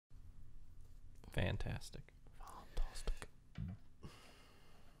Fantastic.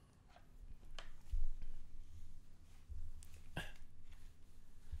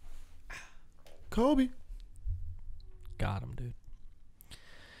 Kobe. Got him, dude.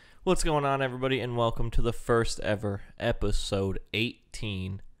 What's going on, everybody, and welcome to the first ever episode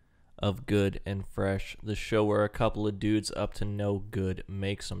 18 of Good and Fresh, the show where a couple of dudes up to no good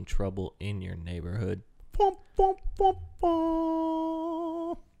make some trouble in your neighborhood.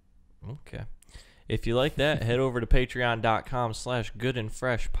 Okay. If you like that, head over to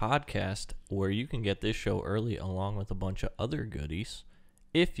patreon.com/goodandfreshpodcast, where you can get this show early along with a bunch of other goodies.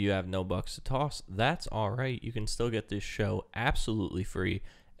 If you have no bucks to toss, that's all right. You can still get this show absolutely free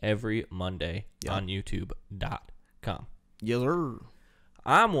every Monday on YouTube.com. Yes, sir.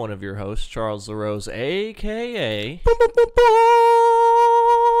 I'm one of your hosts, Charles LaRose, a.k.a.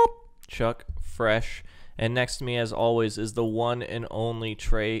 Chuck Fresh. And next to me, as always, is the one and only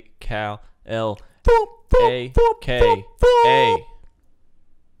Trey Cal L. A.K.A.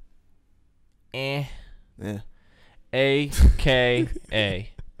 Yeah. A.K.A.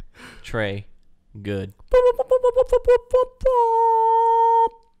 Trey Good.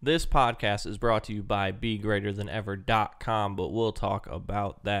 This podcast is brought to you by BeGreaterThanEver.com, but we'll talk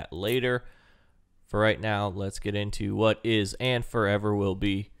about that later. For right now, let's get into what is and forever will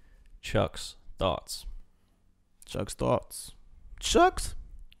be Chuck's thoughts. Chuck's thoughts. Chuck's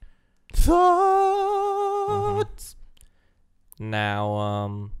thoughts.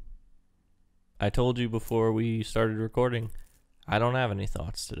 Now, I told you before we started recording, I don't have any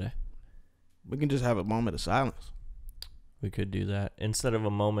thoughts today. We can just have a moment of silence. We could do that. Instead of a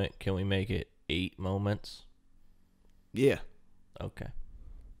moment, can we make it 8 moments? Yeah. Okay.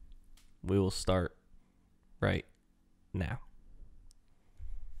 We will start right now.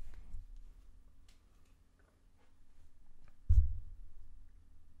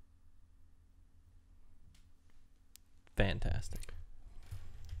 Fantastic.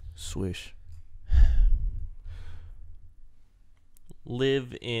 Swish.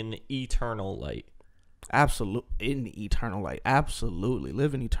 Live in eternal light. In eternal light. Absolutely.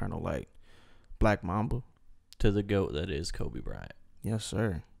 Live in eternal light. Black Mamba. To the GOAT that is Kobe Bryant. Yes,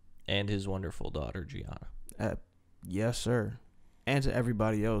 sir. And his wonderful daughter, Gianna. Yes, sir. And to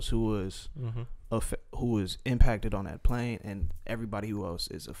everybody else who was impacted on that plane, and everybody who else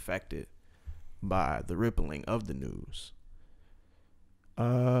is affected by the rippling of the news.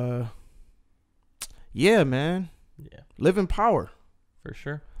 Yeah, man. Yeah. Live in power. For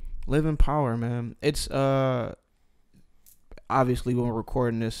sure. Live in power, man. It's obviously when we're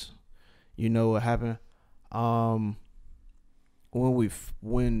recording this, you know what happened. When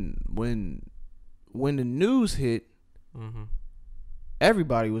the news hit,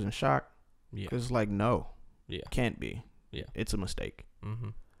 everybody was in shock. Yeah. Cause it's like, no, can't be. Yeah, it's a mistake.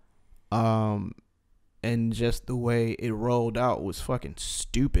 And just the way it rolled out was fucking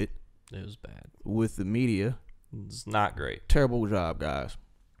stupid. It was bad with the media. It's not great. Terrible job, guys.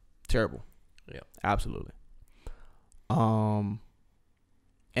 Terrible. Yeah, absolutely. And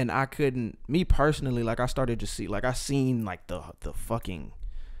I couldn't, me personally, like I started to see, like I seen like the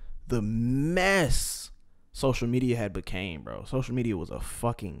mess social media had became, bro. Social media was a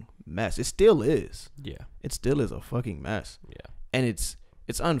fucking mess. It still is. Yeah. It still is a fucking mess. Yeah. And it's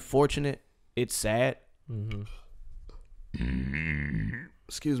unfortunate. It's sad.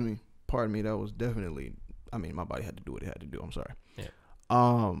 Excuse me. Pardon me. That was definitely, I mean, my body had to do what it had to do. I'm sorry. Yeah.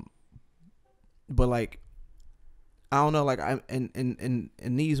 But like, I don't know, like I'm in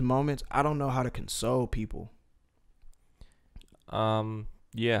these moments, I don't know how to console people.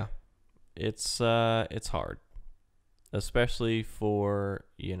 Yeah. It's hard. Especially for,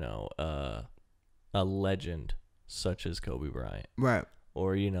 a legend such as Kobe Bryant. Right.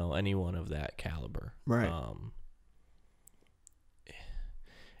 Or, anyone of that caliber. Right.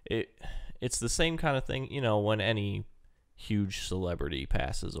 It's the same kind of thing, when any huge celebrity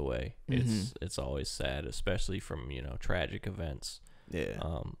passes away. It's always sad, especially from, tragic events.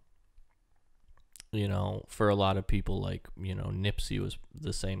 Yeah. For a lot of people, like, Nipsey was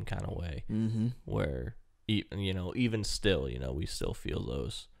the same kind of way. Where, even still, we still feel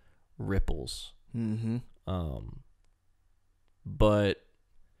those ripples. But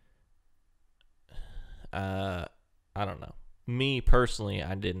I don't know. Me personally,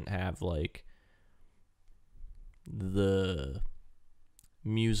 I didn't have like the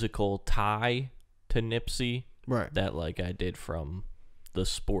musical tie to Nipsey, right? That like I did from the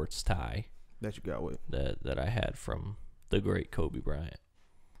sports tie that you got with that I had from the great Kobe Bryant.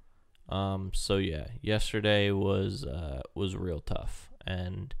 So yeah, yesterday was real tough,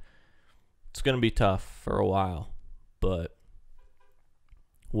 and it's gonna be tough for a while, but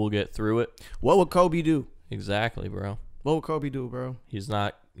We'll get through it. What would Kobe do? Exactly, bro. What would Kobe do, bro? He's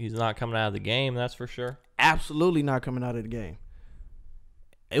not coming out of the game, that's for sure. Absolutely not coming out of the game.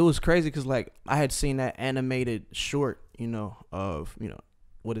 It was crazy because, like, I had seen that animated short, of,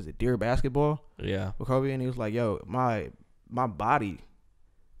 what is it, Dear Basketball? Yeah. With Kobe, and he was like, yo, my body,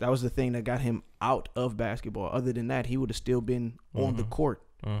 that was the thing that got him out of basketball. Other than that, he would have still been on the court,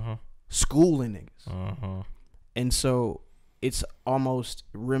 schooling niggas. And so it's almost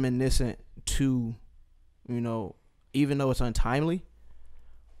reminiscent to, even though it's untimely,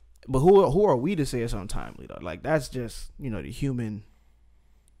 but who are we to say it's untimely, though? Like, that's just, the human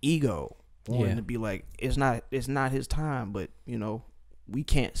ego wanting to be like, it's not his time, but, we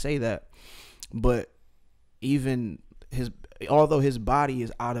can't say that. But even although his body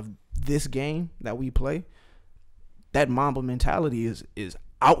is out of this game that we play, that Mamba mentality is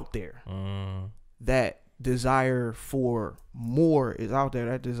out there. That desire for more is out there.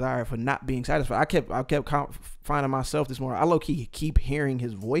 That desire for not being satisfied. I kept finding myself this morning. I low key keep hearing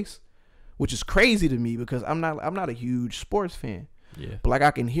his voice, which is crazy to me because I'm not a huge sports fan. Yeah. But like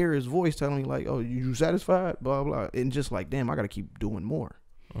I can hear his voice telling me like, "Oh, you satisfied?" Blah blah, and just like, damn, I gotta keep doing more.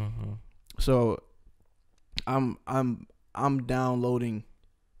 So, I'm downloading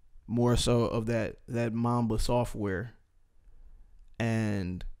more so of that Mamba software,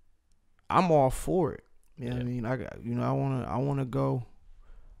 and I'm all for it. You know what I mean? I want to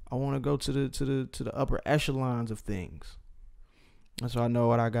go to the upper echelons of things. And so I know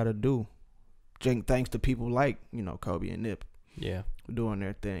what I got to do. Thanks to people like, Kobe and Nip. Yeah. Doing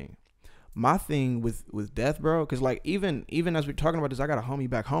their thing. My thing with death, bro, because like even as we're talking about this, I got a homie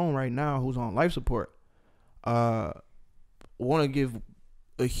back home right now who's on life support. Want to give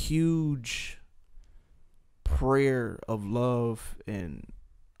a huge prayer of love and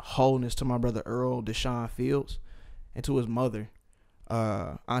wholeness to my brother Earl Deshaun Fields and to his mother,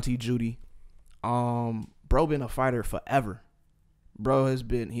 Auntie Judy. Bro been a fighter forever. Bro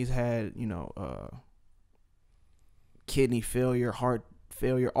he's had, kidney failure, heart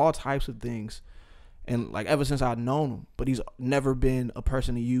failure, all types of things. And like ever since I've known him, but he's never been a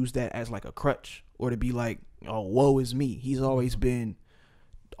person to use that as like a crutch or to be like, oh, woe is me. He's always been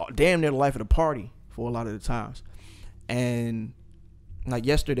damn near the life of the party for a lot of the times. And like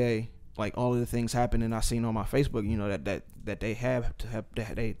yesterday, like all of the things happened, and I seen on my Facebook,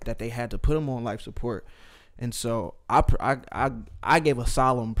 that they had to put him on life support. And so I gave a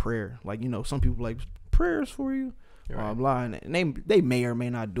solemn prayer, like, some people like prayers for you, blah blah, and they may or may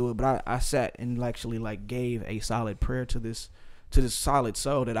not do it, but I sat and actually like gave a solid prayer to this solid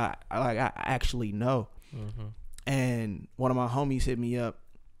soul that I actually know. And one of my homies hit me up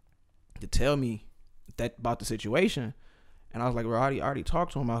to tell me that about the situation. And I was like, bro, I already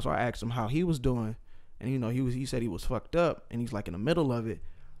talked to him. So I asked him how he was doing. And, he said he was fucked up and he's like in the middle of it.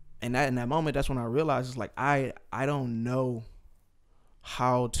 And in that moment, that's when I realized it's like, I don't know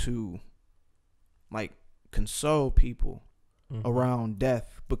how to like console people around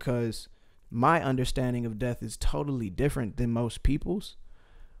death, because my understanding of death is totally different than most people's.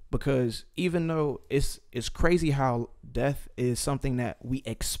 Because even though it's crazy how death is something that we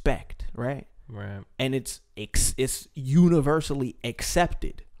expect, right? Right. And it's universally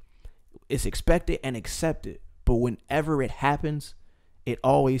accepted. It's expected and accepted. But whenever it happens, it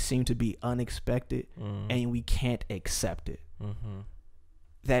always seems to be unexpected, and we can't accept it.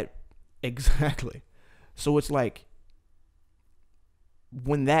 That exactly. So it's like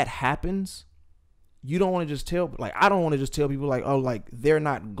when that happens, you don't want to just tell, like, I don't want to just tell people like, oh, like they're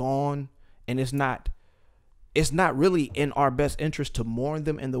not gone, and it's not really in our best interest to mourn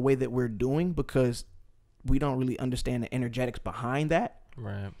them in the way that we're doing, because we don't really understand the energetics behind that.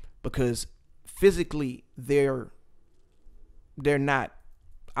 Right. Because physically they're not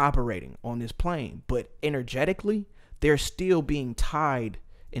operating on this plane, but energetically they're still being tied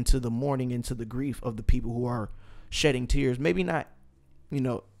into the mourning, into the grief of the people who are shedding tears. Maybe not, in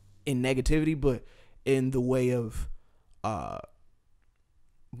negativity, but in the way of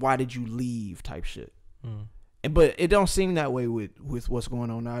why did you leave type shit. But it don't seem that way with what's going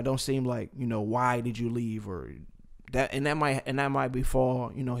on now. It don't seem like, why did you leave, or that, and that might befall,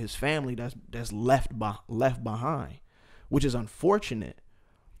 his family that's left behind, which is unfortunate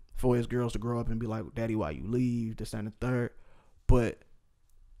for his girls to grow up and be like, daddy, why you leave, this and the third. But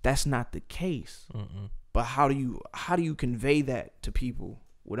that's not the case. But how do you convey that to people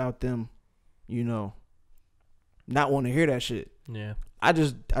without them, not want to hear that shit? Yeah. I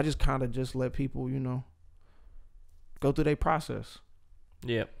just kind of just let people, go through their process.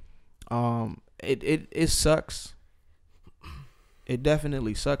 Yep. It sucks. It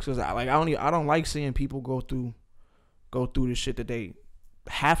definitely sucks, because I don't like seeing people go through the shit that they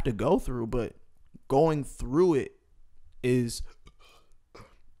have to go through, but going through it is,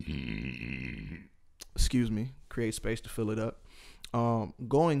 excuse me, create space to fill it up.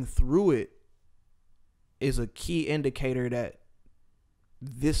 Going through it is a key indicator that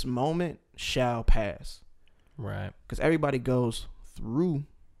this moment shall pass. Right. Because everybody goes through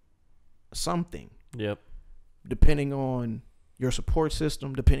something. Yep. Depending on your support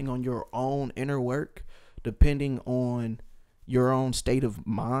system, depending on your own inner work, depending on your own state of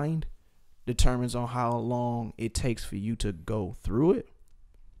mind, determines on how long it takes for you to go through it.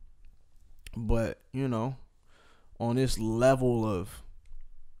 But, you know, on this level of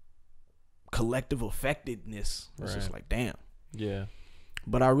collective affectedness, it's just like, damn. Yeah.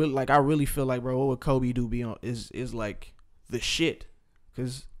 But I really feel like, bro, what would Kobe do be on is like the shit.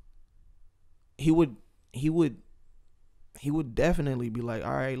 Cause he would definitely be like,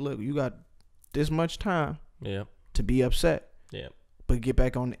 all right, look, you got this much time to be upset. Yeah. But get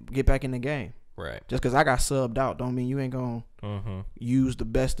back in the game. Right. Just because I got subbed out don't mean you ain't gonna use the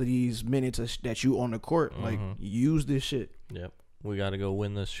best of these minutes that you on the court. Like, use this shit. Yep. We got to go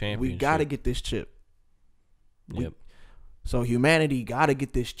win this championship. We got to get this chip. Yep. So humanity got to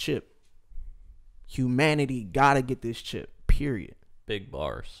get this chip. Humanity got to get this chip. Period. Big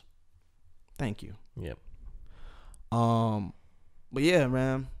bars. Thank you. Yep. But yeah,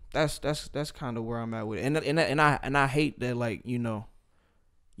 man, that's kind of where I'm at with it. And I hate that, like, you know,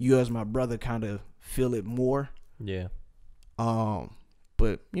 you as my brother kind of feel it more. Yeah.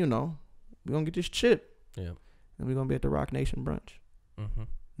 But you know, we're gonna get this chip. Yeah. And we're gonna be at the Rock Nation brunch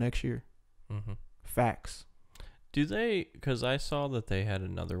next year. Facts. Do they? Because I saw that they had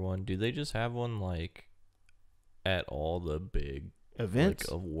another one. Do they just have one like at all the big events,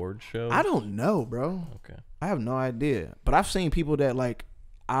 like, award shows? I don't know, bro. Okay. I have no idea. But I've seen people that, like,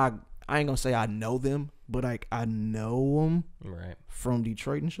 I ain't gonna say I know them, but like I know them right from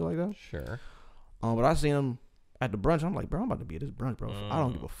Detroit and shit like that. Sure. But I seen them at the brunch. I'm like, bro, I'm about to be at this brunch, bro. I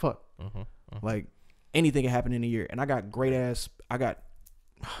don't give a fuck. Like, anything can happen in a year, and I got great ass.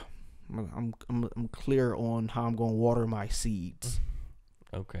 I'm clear on how I'm gonna water my seeds.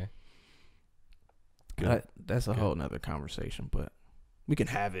 Okay. Good. That's a whole nother conversation, but we can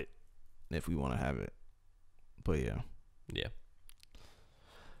have it if we want to have it. But yeah.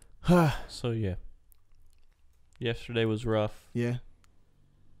 So yeah. Yesterday was rough. Yeah.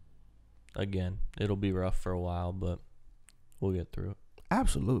 Again, it'll be rough for a while, but we'll get through it.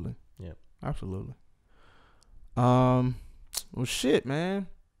 Absolutely. Yep. Absolutely. Well, shit, man.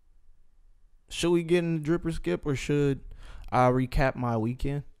 Should we get in the drip or skip, or should I recap my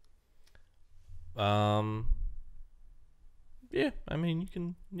weekend? Yeah, I mean, you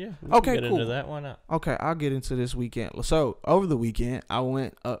can, we okay, can get cool. into that. Why not? Okay, I'll get into this weekend. So, over the weekend, I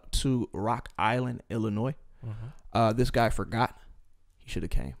went up to Rock Island, Illinois. This guy forgot. He should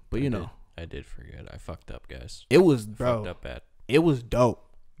have came. But, I did forget. I fucked up, guys. It was, bro. Fucked up bad. It was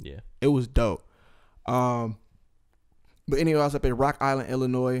dope. Yeah. It was dope. But anyway, I was up at Rock Island,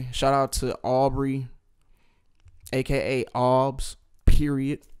 Illinois. Shout out to Aubrey, a.k.a. Aubs,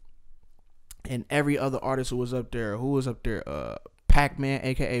 period. And every other artist who was up there. Pac-Man,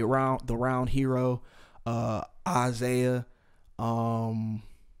 a.k.a. the Round Hero. Isaiah.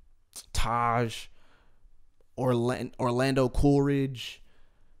 Taj. Orlando Coolidge.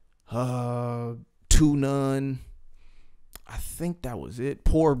 Two None. I think that was it.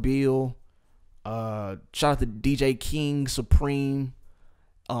 Poor Bill. Shout out to DJ King Supreme,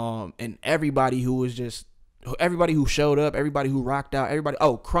 and everybody who showed up, everybody who rocked out,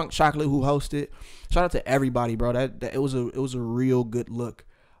 Crunk Chocolate who hosted. Shout out to everybody, bro. That it was a real good look.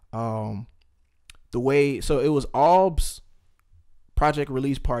 It was Alb's project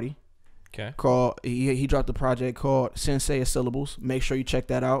release party. Okay. Called he dropped the project called Sensei of Syllables. Make sure you check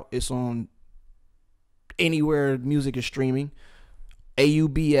that out. It's on anywhere music is streaming.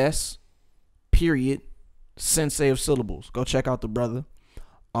 AUBS. Period. Sensei of Syllables. Go check out the brother.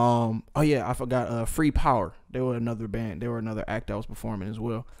 I forgot Free Power. They were another band. They were another act that was performing as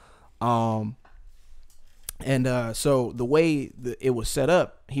well. So the way it was set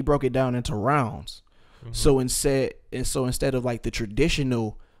up, he broke it down into rounds. So instead of like the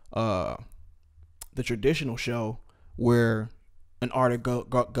traditional show where an artist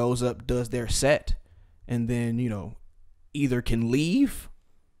goes up, does their set, and then either can leave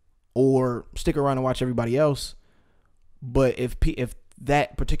or stick around and watch everybody else. But if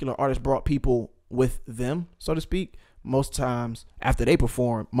that particular artist brought people with them, so to speak, most times after they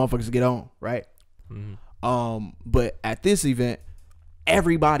perform, motherfuckers get on, right? But at this event,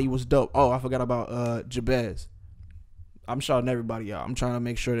 everybody was dope. Oh, I forgot about Jabez. I'm shouting everybody out. I'm trying to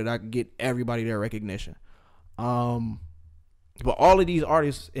make sure that I can get everybody their recognition. But all of these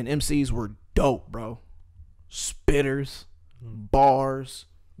artists and MCs were dope, bro. Spitters, bars,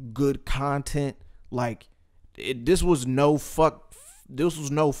 good content. Like this was no fuck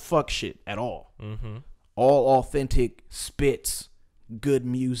shit at all. Mm-hmm. All authentic spits, good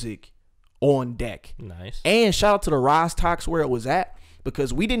music on deck. Nice. And shout out to the Rise Talks where it was at,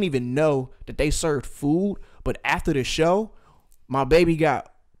 because we didn't even know that they served food. But after the show, my baby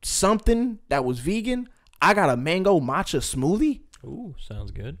got something that was vegan. I got a mango matcha smoothie. Ooh,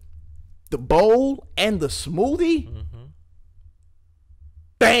 sounds good. The bowl and the smoothie,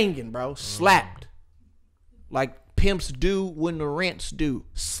 banging, bro. Slapped. Like pimps do when the rents do.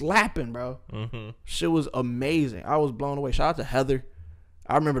 Slapping, bro. Shit was amazing. I was blown away. Shout out to Heather.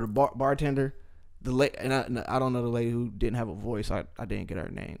 I remember the bartender. And I don't know the lady who didn't have a voice. I didn't get her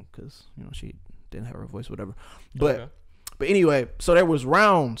name because she didn't have her voice, whatever. But okay. But anyway, so there was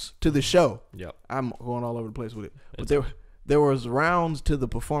rounds to the show. Yep. I'm going all over the place with it. But there was rounds to the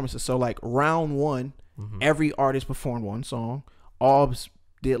performances. So like round one, every artist performed one song. Obbs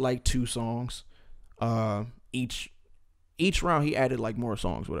did like 2 songs. Each round he added like more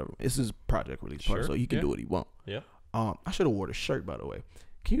songs, whatever. This is project release part, so he can do what he want. Yeah. I should have wore the shirt, by the way.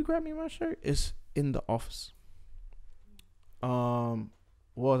 Can you grab me my shirt? It's in the office.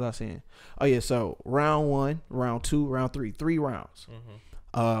 What was I saying? Oh yeah, so round 1, round 2, round 3, 3 rounds.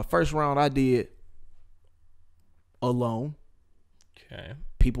 First round I did alone. Okay.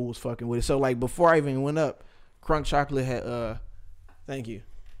 People was fucking with it. So like before I even went up, Crunk Chocolate had thank you.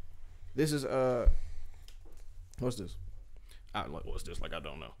 This is what's this? What's this? Like I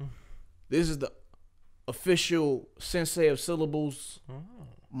don't know. This is the official Sensei of Syllables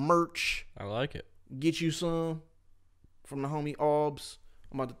merch. I like it. Get you some from the homie Obbs.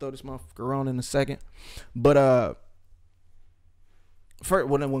 I'm about to throw this motherfucker on in a second. But first,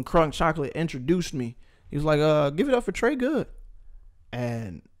 when Crunk Chocolate introduced me, he was like, give it up for Trey Good.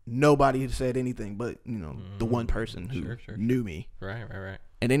 And nobody said anything but, the one person who knew me. Right.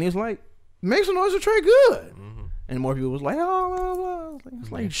 And then he was like, make some noise for Trey Good. And more people was like, oh,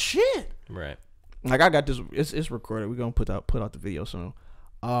 it's like shit. Right. Like I got this, it's recorded. We're going to put out the video soon.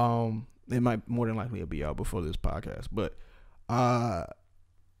 It might more than likely be out before this podcast. But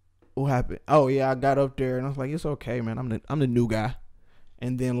what happened? Oh yeah, I got up there and I was like, it's okay, man. I'm the new guy.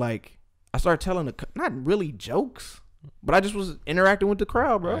 And then like I started telling not really jokes, but I just was interacting with the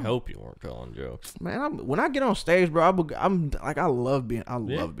crowd, bro. I hope you weren't telling jokes, man. When I get on stage, bro, I'm like I love being on,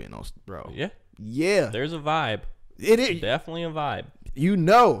 bro. Yeah. There's a vibe. It is definitely a vibe.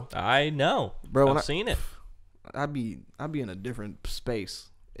 I know, bro. I've seen it. I be in a different space.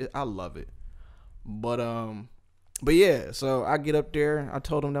 I love it. But yeah, so I get up there. I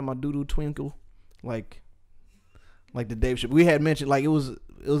told him that my doo-doo twinkle, like the Dave Chappelle. We had mentioned like it was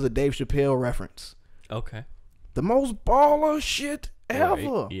a Dave Chappelle reference. Okay. The most baller shit ever.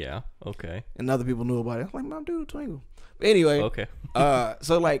 Right. Yeah. Okay. And other people knew about it. I was like, my doo-doo twinkle. But anyway. Okay.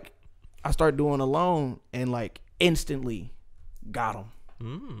 So like, I started doing alone and like instantly got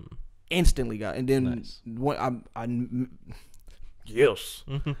him. Instantly got. And then nice. When yes,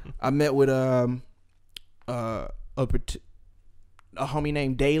 I met with a homie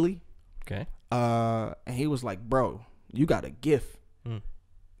named Daly. Okay. And he was like, bro, you got a gift.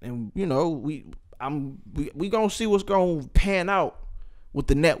 And we gonna see what's gonna pan out with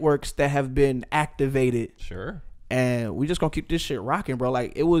the networks that have been activated. Sure. And we just gonna keep this shit rocking, bro.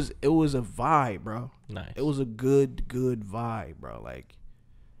 Like it was a vibe, bro. Nice. It was a good vibe, bro. Like,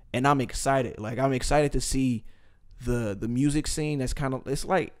 and I'm excited. Like I'm excited to see the music scene that's it's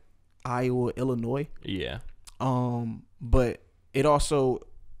like Iowa, Illinois. Yeah. But it also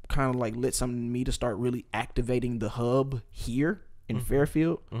kind of like lit something in me to start really activating the hub here in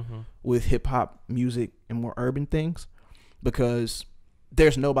Fairfield with hip hop music and more urban things, because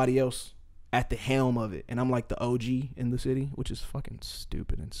there's nobody else at the helm of it, and I'm like the OG in the city, which is fucking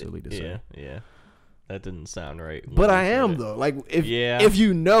stupid and silly to say. Yeah. That didn't sound right. But I am though. Like if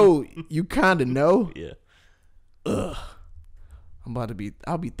you know, you kind of know. Yeah. Ugh.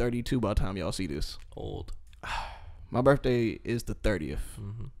 I'll be 32 by the time y'all see this. Old. My birthday is the 30th.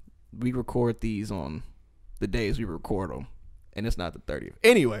 We record these on the days we record them, and it's not the 30th.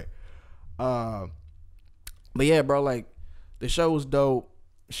 Anyway, but yeah, bro, like the show was dope.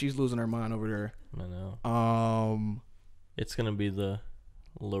 She's losing her mind over there. I know. It's gonna be the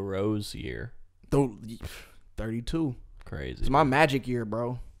LaRose year. 32. Crazy. It's my magic year,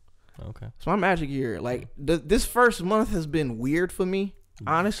 bro. Okay. It's my magic year. Like this first month has been weird for me,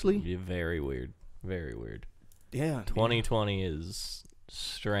 honestly. Yeah, very weird. Very weird. Yeah. 2020 is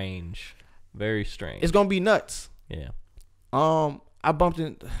strange. Very strange. It's gonna be nuts. Yeah. I bumped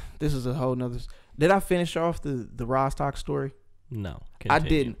in. This is a whole nother. Did I finish off the Rostock story? No. I Continue.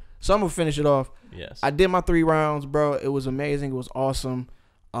 didn't. So I'm gonna finish it off. Yes. I did my 3 rounds, bro. It was amazing. It was awesome.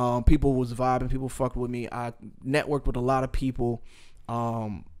 People was vibing. People fucked with me. I networked with a lot of people.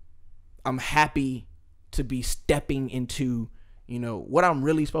 I'm happy to be stepping into, what I'm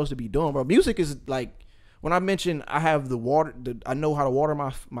really supposed to be doing, bro. Music is like, when I mentioned I have the water, I know how to water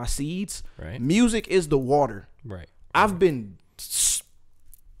my seeds. Right. Music is the water. Right. I've been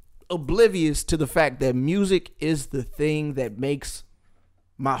oblivious to the fact that music is the thing that makes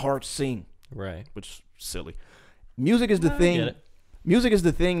my heart sing. Right. Which is silly. Music is the I thing. get it. Music is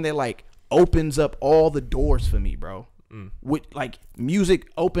the thing that like opens up all the doors for me, bro. With like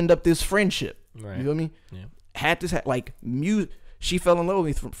music opened up this friendship. Right. You feel me? Yeah. Had this like music. She fell in love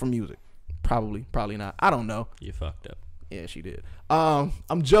with me from music. Probably not. I don't know. You fucked up. Yeah, she did. I'm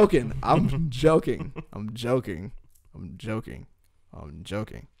joking. I'm joking.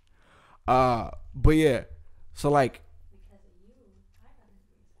 But yeah. So like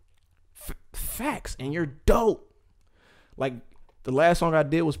facts, and you're dope. Like the last song I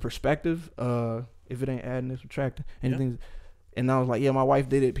did was Perspective. If it ain't adding, it's subtracting. Anything. Yeah. And I was like, yeah, my wife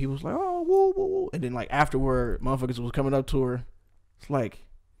did it. People was like, oh, woo, woo, woo. And then like afterward, motherfuckers was coming up to her. It's like,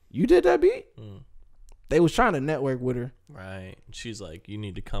 you did that beat? They was trying to network with her. Right. She's like, you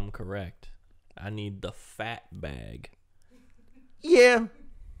need to come correct. I need the fat bag. Yeah.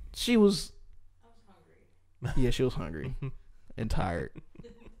 She was. I was hungry. Yeah, she was hungry and tired.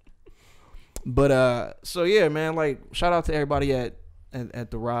 But so yeah, man, like shout out to everybody at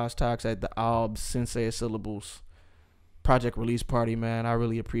the Roz Talks, at the Albs Sensei Syllables project release party, man. I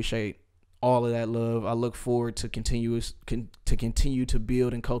really appreciate all of that love. I look forward to continue to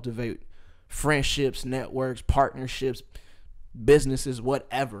build and cultivate friendships, networks, partnerships, businesses,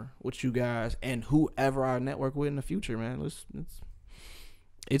 whatever, with you guys and whoever I network with in the future, man.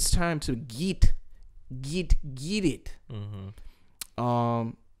 It's time to get it.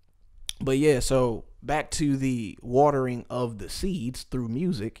 But yeah, so back to the watering of the seeds through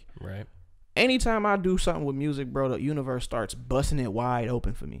music. Right. Anytime I do something with music, bro, the universe starts busting it wide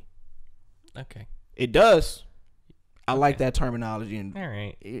open for me. Okay. It does. I like that terminology. And all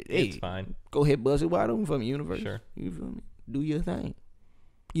right. It's fine. Go ahead, buzz it wide open for me, universe. Sure. You feel me? Do your thing.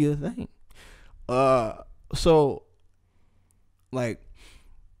 So, like,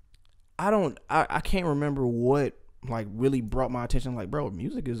 I can't remember what, like, really brought my attention. Like, bro,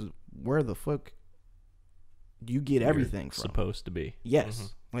 music is where the fuck you get everything from. Supposed to be.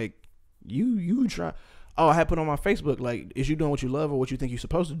 Yes. Like, you try. Oh, I had put on my Facebook, like, is you doing what you love or what you think you're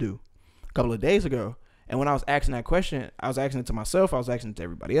supposed to do? A couple of days ago. And when I was asking that question, I was asking it to myself. I was asking it to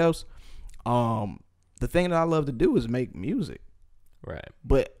everybody else. The thing that I love to do is make music. Right.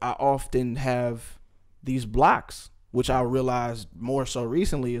 But I often have these blocks, which I realized more so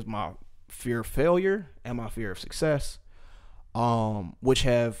recently is my fear of failure and my fear of success, which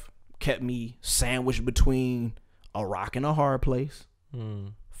have kept me sandwiched between a rock and a hard place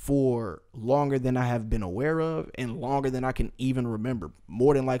for longer than I have been aware of and longer than I can even remember,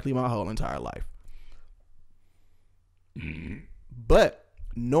 more than likely my whole entire life. But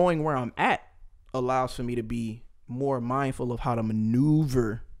knowing where I'm at allows for me to be more mindful of how to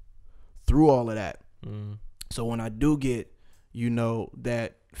maneuver through all of that. So when I do get,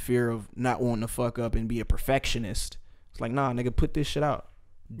 that fear of not wanting to fuck up and be a perfectionist, it's like, nah, nigga, put this shit out.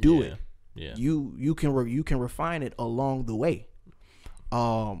 Do it. Yeah. You can refine it along the way.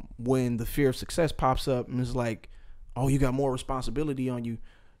 When the fear of success pops up and it's like, oh, you got more responsibility on you.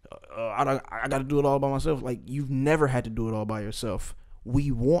 I got to do it all by myself. Like, you've never had to do it all by yourself.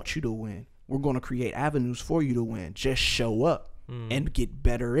 We want you to win. We're going to create avenues for you to win. Just show up and get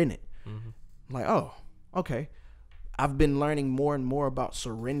better in it. Like, oh, okay. I've been learning more and more about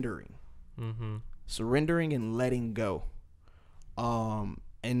surrendering. Surrendering and letting go. And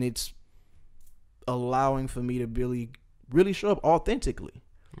it's allowing for me to really show up authentically.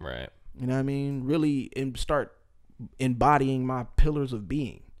 Right. You know what I mean? Really start embodying my pillars of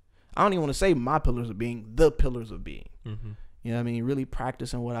being. I don't even want to say my pillars of being, the pillars of being. You know what I mean? Really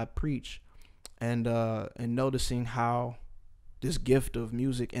practicing what I preach and noticing how this gift of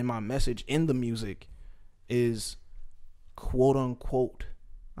music and my message in the music is quote unquote,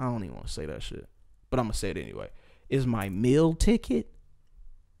 I don't even want to say that shit, but I'm going to say it anyway, is my meal ticket.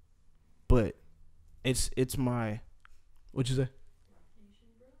 But it's my, what'd you say?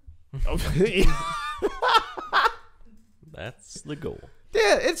 That's the goal.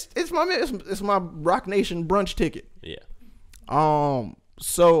 Yeah, it's my Rock Nation brunch ticket. Yeah.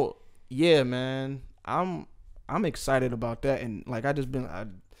 So yeah, man, I'm excited about that, and like I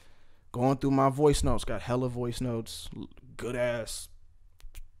going through my voice notes, got hella voice notes, good ass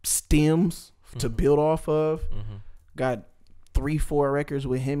stems to build off of. Got 3-4 records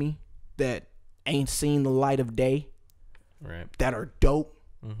with Hemi that ain't seen the light of day. Right. That are dope.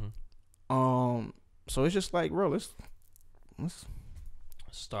 Mm-hmm. So it's just like, bro, let's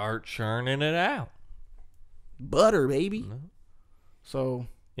start churning it out. Butter, baby. No. So,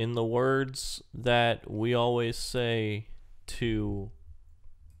 in the words that we always say to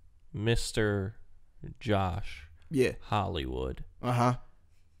Mr. Josh yeah. Hollywood,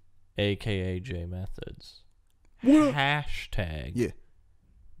 aka J Methods, hashtag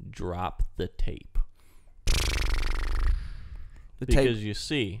drop the tape. Because you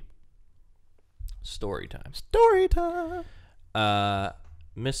see, story time.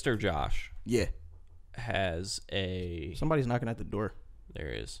 Mr. Josh has a... Somebody's knocking at the door. There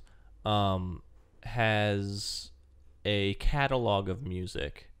is. Has a catalog of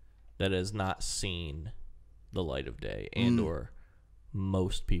music that has not seen the light of day and or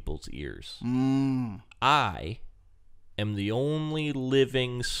most people's ears. I am the only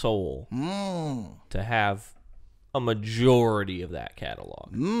living soul to have a majority of that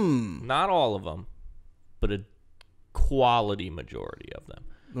catalog. Not all of them, but a quality majority of them.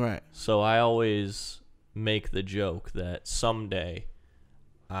 Right. So I always make the joke that someday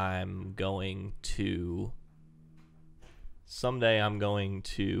I'm going to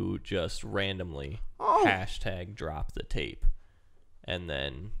just randomly hashtag drop the tape, and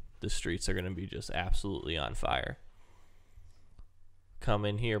then the streets are going to be just absolutely on fire. Come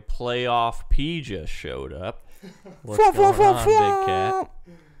in here, playoff P just showed up. What's going on, Big Cat?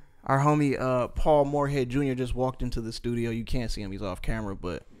 Our homie Paul Moorhead Jr. just walked into the studio. You can't see him; he's off camera,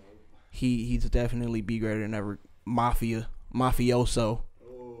 but he's definitely be greater than ever. Mafioso.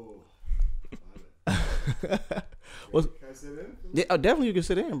 Oh, Can I sit in? Yeah, definitely you can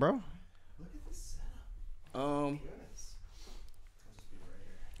sit in, bro. Look at this setup.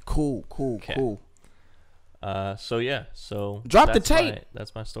 Cool. So drop the tape.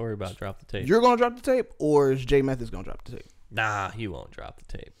 That's my story about drop the tape. You're gonna drop the tape, or is J Method's gonna drop the tape? Nah, he won't drop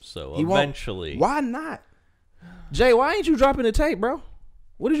the tape. So He eventually, why not? Jay, why ain't you dropping the tape, bro?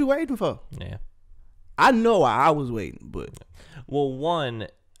 What are you waiting for? Yeah, I know why I was waiting, but one,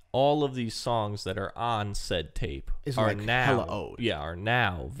 all of these songs that are on said tape are like now hella old. Yeah, are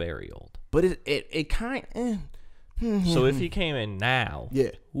now very old. But it kind. So if he came in now,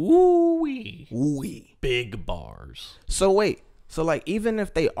 woo-wee, big bars. So wait, so like even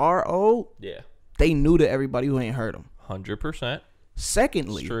if they are old, they new to everybody who ain't heard them. 100%.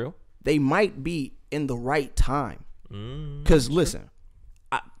 Secondly, it's true. They might be in the right time. Cause listen,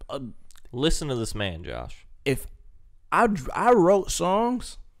 listen to this man, Josh. If I wrote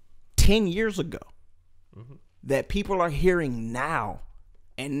songs 10 years ago that people are hearing now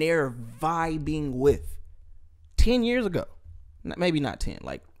and they're vibing with 10 years ago, maybe not 10,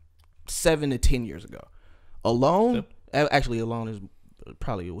 like 7 to 10 years ago, Alone is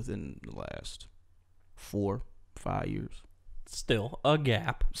probably within the last 4-5 years. Still a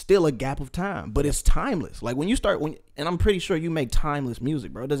gap Of time, but it's timeless. Like when you start, and I'm pretty sure you make timeless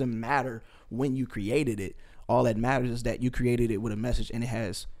music, bro. It doesn't matter when you created it. All that matters is that you created it with a message, and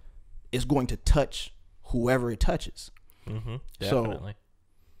it's going to touch whoever it touches. Definitely. So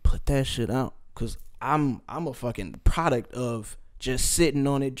put that shit out, cause I'm a fucking product of just sitting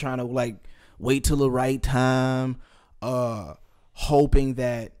on it, trying to like wait till the right time, hoping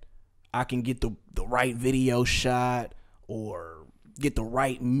that I can get the right video shot, or get the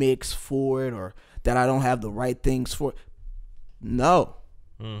right mix for it, or that I don't have the right things for it. No.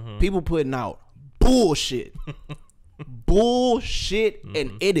 People putting out bullshit.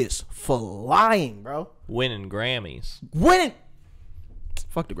 And it is flying, bro. Winning Grammys.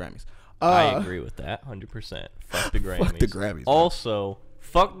 Fuck the Grammys. I agree with that 100%. Fuck the Grammys. Fuck the Grammys. Also,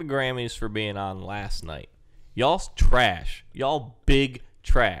 fuck the Grammys for being on last night. Y'all's trash. Y'all big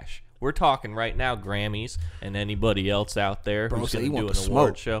trash. We're talking right now, Grammys, and anybody else out there who's going to do an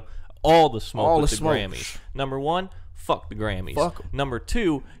award show. All the smoke with the Grammys. Number one, fuck the Grammys. Fuck 'em. Number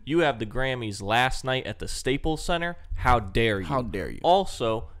two, you have the Grammys last night at the Staples Center. How dare you? How dare you?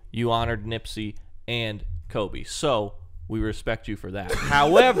 Also, you honored Nipsey and Kobe. So, we respect you for that.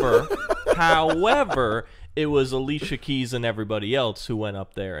 However, it was Alicia Keys and everybody else who went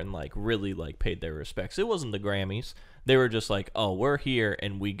up there and like really like paid their respects. It wasn't the Grammys. They were just like, oh, we're here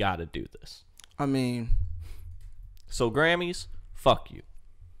and we got to do this. I mean, so Grammys, fuck you.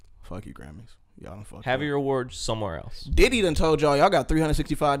 Fuck you, Grammys. Y'all don't fuck. Have your awards somewhere else. Diddy done told y'all got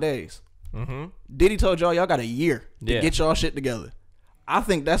 365 days. Diddy told y'all got a year to get y'all shit together. I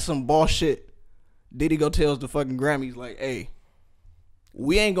think that's some bullshit. Diddy go tells the fucking Grammys like, hey,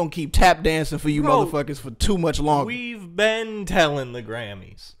 we ain't gonna keep tap dancing for you motherfuckers for too much longer. We've been telling the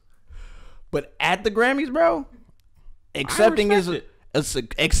Grammys. But at the Grammys, bro, accepting is it.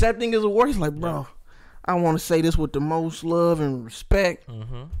 accepting is a word. He's like, bro, I want to say this with the most love and respect.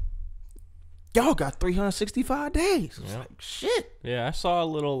 Mm-hmm. Y'all got 365 days. It's like, shit. Yeah, I saw a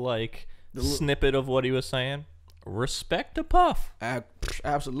little like snippet of what he was saying. Respect to Puff.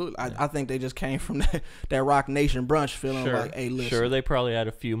 Absolutely. I think they just came from that Rock Nation brunch feeling like, hey, listen. Sure, they probably had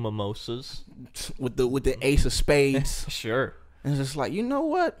a few mimosas with the ace of spades. Sure. And it's just like, you know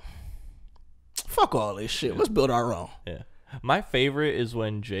what? Fuck all this shit. Let's build our own. Yeah. My favorite is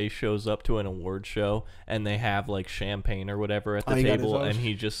when Jay shows up to an award show and they have like champagne or whatever at the table, and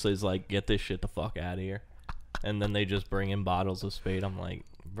he just says like, "Get this shit the fuck out of here," and then they just bring in bottles of Spade. I'm like,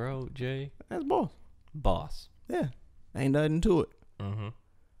 bro, Jay, that's boss. Yeah, ain't nothing to it. Mm-hmm.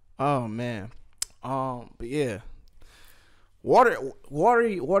 Oh man, but yeah, water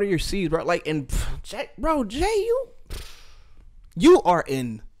your seeds, bro. Like, and Jay, you are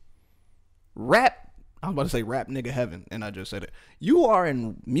in rap. I was about to say rap nigga heaven, and I just said it. You are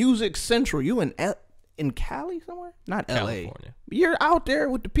in Music Central. You in Cali somewhere? Not California. LA. You're out there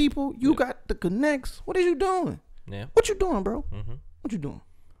with the people. You got the connects. What are you doing? Yeah. What you doing, bro? Mm-hmm. What you doing?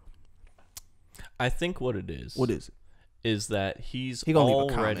 I think what it is. What is it? Is that he's gonna leave a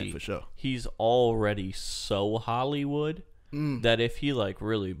already comment for sure. He's already so Hollywood that if he like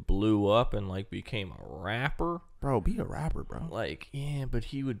really blew up and like became a rapper, bro, be a rapper, bro. Like, yeah, but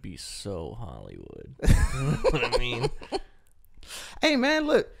he would be so Hollywood. You know what I mean? Hey man,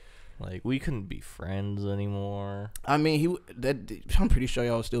 look. Like, we couldn't be friends anymore. I mean, I'm pretty sure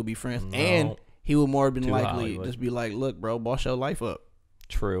y'all would still be friends. No, and he would more than likely just be like, look, bro, boss your life up.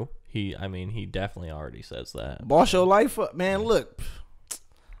 True. He definitely already says that. Boss your life up, man. Look,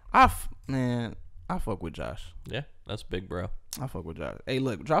 I fuck with Josh. Yeah, that's big, bro. I fuck with Josh. Hey,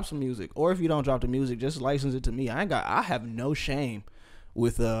 look, drop some music, or if you don't drop the music, just license it to me. I have no shame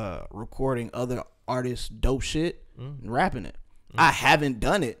with recording other artists' dope shit and rapping it. I haven't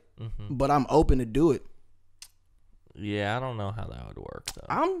done it, but I'm open to do it. Yeah, I don't know how that would work though.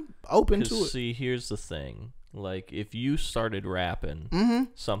 I'm open to it. See, here's the thing. Like, if you started rapping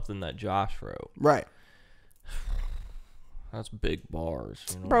something that Josh wrote, right? That's big bars,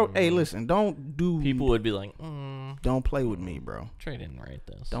 you know, bro. Hey, listen, don't do. People would be like, "Don't play with me, bro." Trey didn't write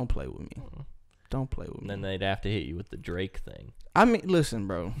this. Don't play with me. Don't play with me. And then they'd have to hit you with the Drake thing. I mean, listen,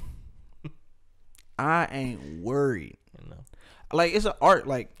 bro. I ain't worried. You know, like it's an art.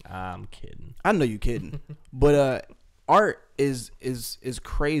 Like, I'm kidding. I know you kidding, but art is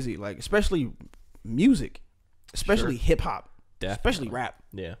crazy. Like, especially music. Especially hip hop, especially rap.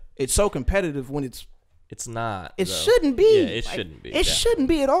 Yeah, it's so competitive when it's not. It shouldn't be. Yeah, it shouldn't be. It shouldn't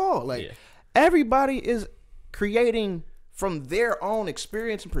be at all. Like everybody is creating from their own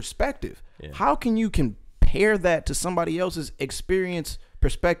experience and perspective. Yeah. How can you compare that to somebody else's experience,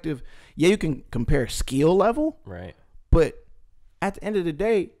 perspective? Yeah, you can compare skill level, right? But at the end of the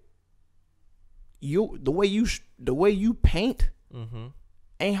day, the way you paint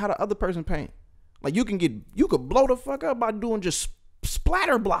ain't how the other person paint. Like you could blow the fuck up by doing just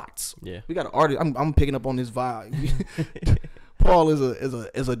splatter blots. Yeah, we got an artist. I'm picking up on this vibe. Paul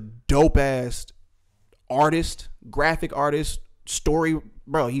is a dope ass artist, graphic artist, story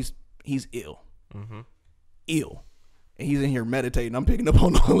bro. He's ill, ill, and he's in here meditating. I'm picking up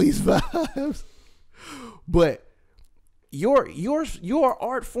on all these vibes. But your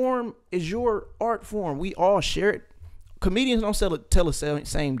art form is your art form. We all share it. Comedians don't tell the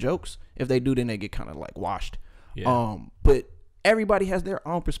same jokes. If they do, then they get kind of like washed. Yeah. But everybody has their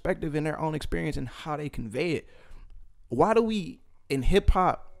own perspective and their own experience and how they convey it. Why do we in hip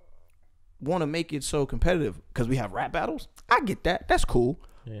hop want to make it so competitive? Because we have rap battles. I get that. That's cool.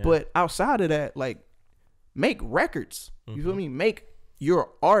 Yeah. But outside of that, like, make records. You feel me? Make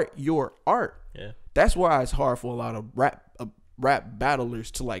your art your art. Yeah. That's why it's hard for a lot of rap battlers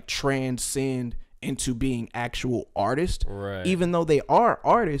to like transcend into being actual artists, right? Even though they are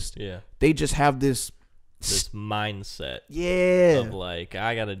artists, they just have this mindset, of like,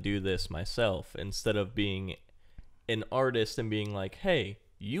 I gotta do this myself, instead of being an artist and being like, hey,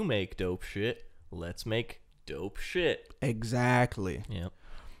 you make dope shit, let's make dope shit. Exactly. Yeah.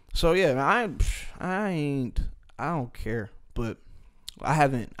 So yeah, I don't care, but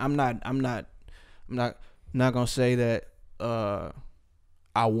I'm not gonna say that I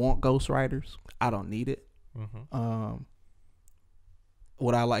want ghostwriters. I don't need it.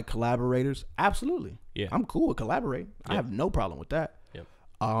 Would I like collaborators? Absolutely. Yeah. I'm cool with collaborating. I have no problem with that. Yep.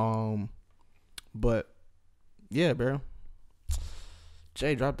 But yeah, bro.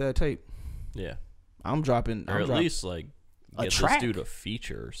 Jay, drop that tape. Yeah. I'm dropping. Or at least like get this dude a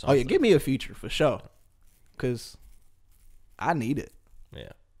feature or something. Oh yeah, give me a feature for sure. Cause I need it.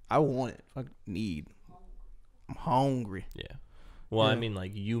 Yeah. I want it. I need. I'm hungry. Yeah. Well, Yeah. I mean,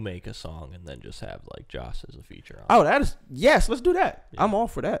 like, you make a song and then just have, like, Josh as a feature on it. Oh, that is, yes, let's do that. Yeah. I'm all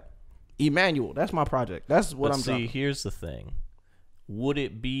for that. Emmanuel, that's my project. That's what But I'm see, dropping. here's the thing. Would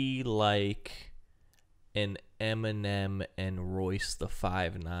it be like an Eminem and Royce the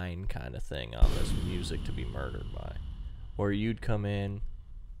 5'9" kind of thing on this Music to Be Murdered By? Where you'd come in,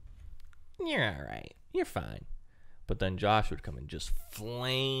 you're all right, you're fine. But then Josh would come in just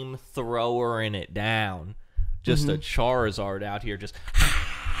flamethrowering it down. Just a Charizard out here just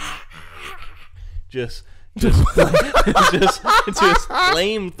just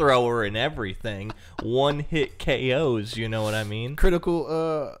flamethrower and everything. One hit KOs, you know what I mean?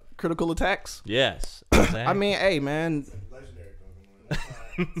 Critical attacks. Yes. Exactly. I mean, hey man. Legendary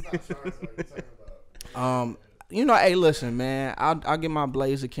Pokemon. It's not Charizard you're talking about. You know, hey, listen, man. I'll get my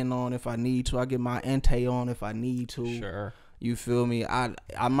Blaziken on if I need to. I get my Entei on if I need to. Sure. You feel me? I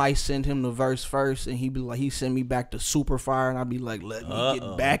might send him the verse first, and he send me back to Super Fire, and I'd be like, let me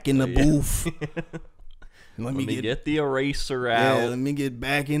get back in the booth. Let me get the eraser out. Yeah, let me get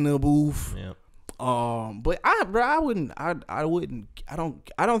back in the booth. Yep. But I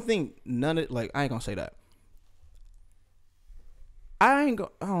don't think none of, like, I ain't gonna say that. I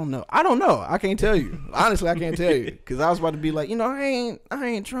don't know. I can't tell you. Honestly, I can't tell you. Cause I was about to be like, you know, I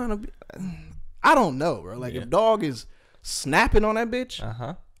ain't trying to be, I don't know, bro. Like, if dog is snapping on that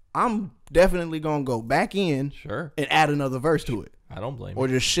bitch, I'm definitely gonna go back in Sure. and add another verse to it. I don't blame Or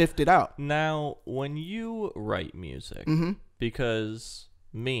you. just shift it out. Now, when you write music, because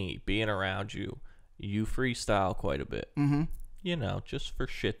me being around you, you freestyle quite a bit. You know, just for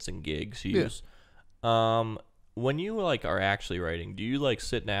shits and gigs. Use. When you like are actually writing, do you like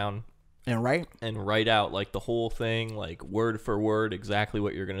sit down And write out like the whole thing, like word for word, exactly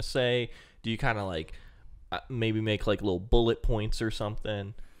what you're gonna say? Do you kind of like maybe make like little bullet points or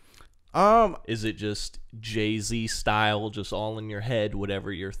something? Is it just Jay-Z style, just all in your head,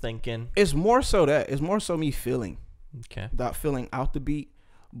 whatever you're thinking? It's more so me feeling. Okay. Without filling out the beat.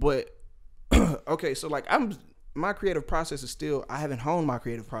 But okay, so like my creative process is still, I haven't honed my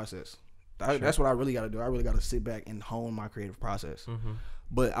creative process. That's what I really got to do. I really got to sit back and hone my creative process.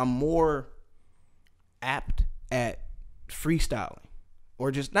 But I'm more apt at freestyling, or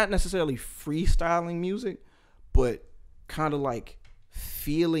just not necessarily freestyling music, but kind of like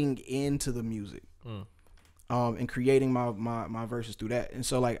feeling into the music. And creating my verses through that. And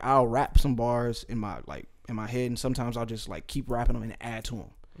so like I'll rap some bars in my head, and sometimes I'll just like keep rapping them and add to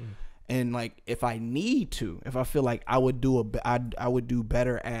them. And like if I need to, if I feel like I would do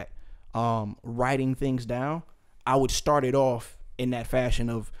better at writing things down, I would start it off in that fashion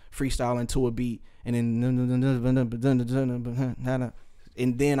of freestyling to a beat, and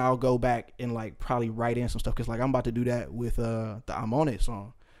then I'll go back and like probably write in some stuff, because like I'm about to do that with the I'm On It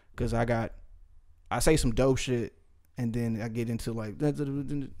song, because I say some dope shit and then I get into like, but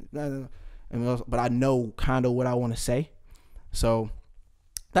I know kind of what I want to say, so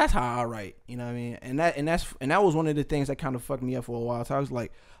that's how I write. You know what I mean? And that was one of the things that kind of fucked me up for a while. So I was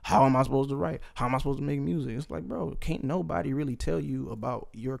like, how am I supposed to write? How am I supposed to make music? It's like, bro, can't nobody really tell you about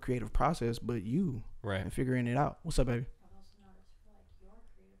your creative process but you, Right? And figuring it out. What's up, baby? I've also noticed for like your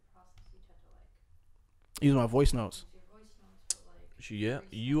creative process, you tend to like Use my voice notes. use your voice notes, but like Yeah,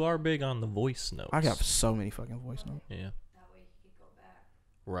 you are big on the voice notes. I got so many fucking voice notes. Yeah. that way he could go back.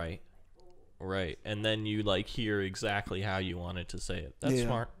 Right. Like, oh, Right. And then you like hear exactly how you wanted to say it. That's Yeah.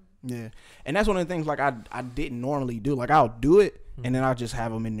 smart. Yeah, and that's one of the things like I didn't normally do. Like I'll do it and then I'll just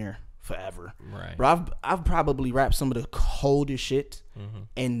have them in there forever. Right. But I've probably rapped some of the coldest shit,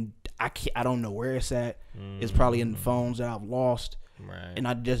 and I don't know where it's at. It's probably in the phones that I've lost, Right. and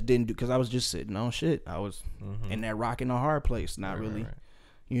I just didn't do, because I was just sitting on shit. I was in that rock and a hard place, not really,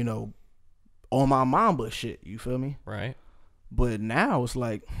 you know, on my mamba shit. You feel me? Right. But now it's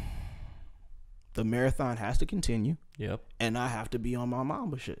like the marathon has to continue. Yep. And I have to be on my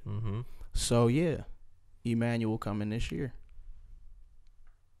mamba shit. So yeah, Emmanuel coming this year.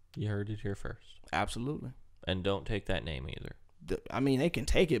 You heard it here first. Absolutely. And don't take that name either. I mean, they can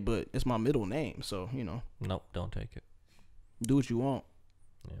take it, but it's my middle name, so you know. Nope, don't take it. Do what you want.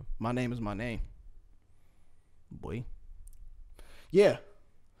 Yeah. My name is my name, boy. Yeah.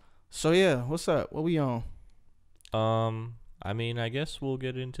 So yeah, what's up? What we on? I mean, I guess we'll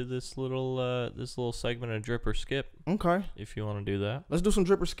get into this little segment of drip or skip Okay, if you want to do that. let's do some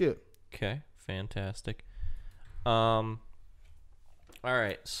drip or skip. Okay, fantastic. All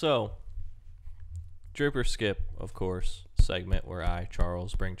right, so drip or skip, of course, segment where I,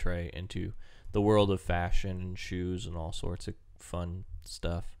 Charles, bring Trey into the world of fashion and shoes and all sorts of fun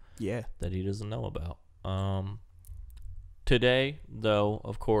stuff Yeah. that he doesn't know about. Today, though,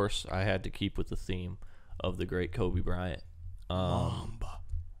 of course, I had to keep with the theme of the great Kobe Bryant. Mamba.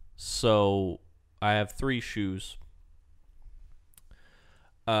 So I have 3 shoes.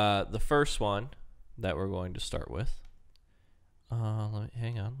 The first one that we're going to start with.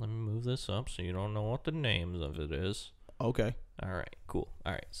 Hang on. Let me move this up so you don't know what the names of it is. Okay. All right, cool.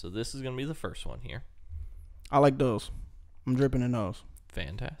 All right, so this is going to be the first one here. I like those. I'm dripping in those.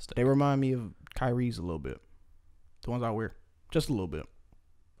 Fantastic. They remind me of Kyrie's a little bit. The ones I wear. Just a little bit.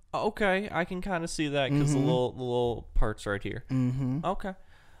 Okay, I can kind of see that because the little parts right here. Mm-hmm. Okay.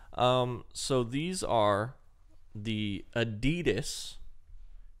 So these are the Adidas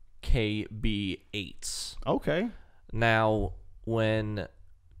KB8s. Okay. Now, when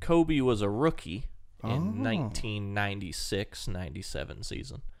Kobe was a rookie in Oh. 1996-97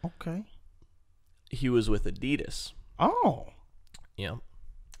 season, Okay. he was with Adidas. Oh. Yeah.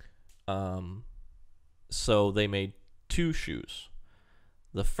 So they made 2 shoes.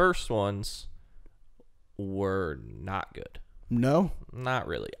 The first ones were not good. No. Not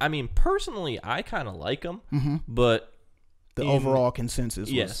really. I mean, personally, I kind of like them, Mm-hmm. but The overall consensus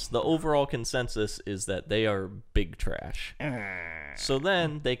was. yes, the overall consensus is that they are big trash. So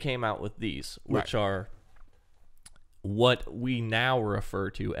then they came out with these, which are what we now refer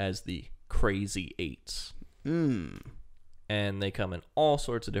to as the Crazy 8s. And they come in all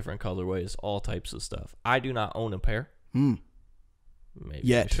sorts of different colorways, all types of stuff. I do not own a pair.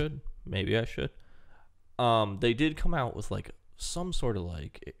 Maybe I should. Maybe I should. They did come out with like some sort of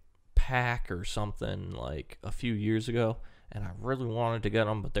like pack or something like a few years ago, and I really wanted to get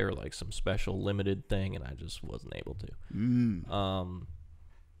them, but they were like some special limited thing, and I just wasn't able to.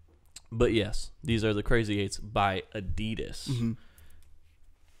 But yes, these are the Crazy 8s by Adidas.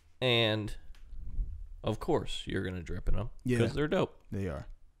 And of course, you're gonna drip in them because they're dope. They are.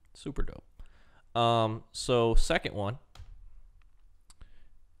 Super dope. So second one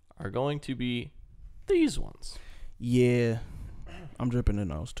are going to be these ones. Yeah. I'm dripping in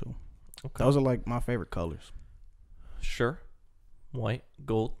those too. Okay. Those are like my favorite colors. Sure. White,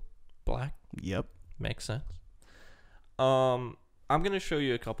 gold, black. Yep. Makes sense. I'm gonna show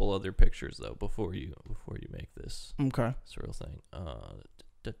you a couple other pictures though before you make this Okay. real thing.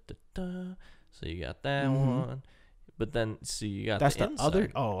 So you got that one, but then see you got That's the the inside.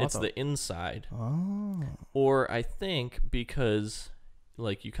 other. Oh, I It's thought- the inside. Oh. Or I think because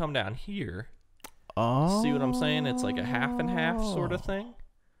like you come down here. Oh. See what I'm saying? It's like a half and half sort of thing.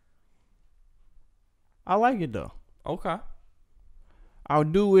 I like it though. Okay. I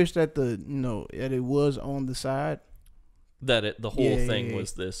do wish that that it was on the side. That the whole thing yeah.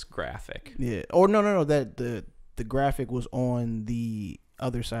 was this graphic. Yeah. Or no, that the graphic was on the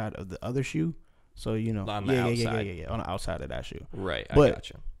other side of the other shoe. So On the outside. yeah, on the outside of that shoe. Right, I But-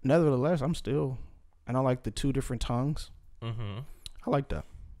 gotcha. Nevertheless, and I like the 2 different tongues. Mm-hmm. I like that.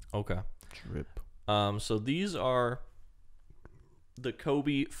 Okay. Drip. So these are the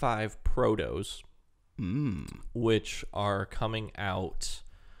Kobe 5 Protos, which are coming out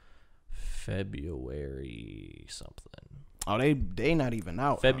February something. Oh, they not even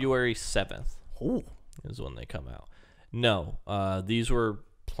out. February 7th Oh. is when they come out. No, these were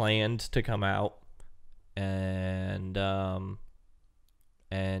planned to come out, and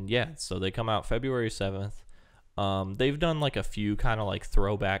yeah, so they come out February 7th. They've done like a few kind of like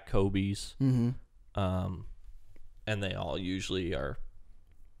throwback Kobe's. And they all usually are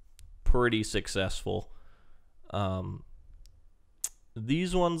pretty successful.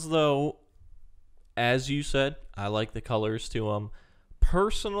 These ones, though, as you said, I like the colors to them.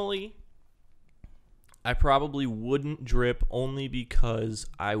 Personally, I probably wouldn't drip only because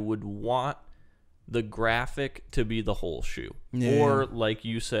I would want the graphic to be the whole shoe. Yeah. Or, like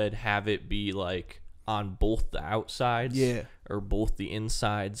you said, have it be like on both the outsides. Yeah. Or both the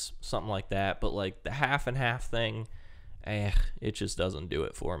insides, something like that. But like the half and half thing, it just doesn't do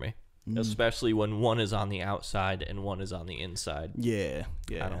it for me. Especially when one is on the outside and one is on the inside. Yeah.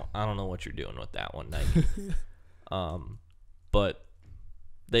 I don't know what you're doing with that one, Nike. But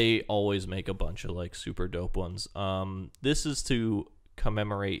they always make a bunch of like super dope ones. This is to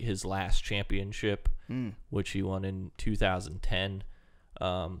commemorate his last championship, which he won in 2010.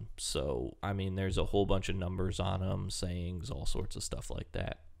 So I mean, there's a whole bunch of numbers on them, sayings, all sorts of stuff like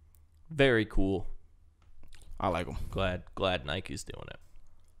that. Very cool. I like them. Glad Nike's doing it.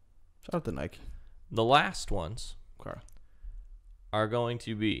 Shout out to Nike. The last ones Okay. are going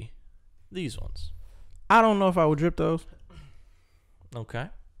to be these ones. I don't know if I would drip those. Okay.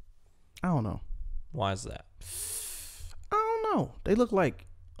 I don't know. Why is that? I don't know. They look like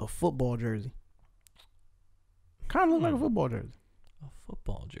a football jersey. Kind of look like a football jersey. A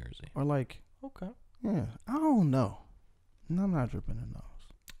football jersey. Or like, Okay. yeah. I don't know. No, I'm not dripping in those.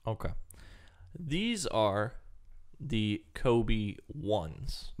 Okay. These are the Kobe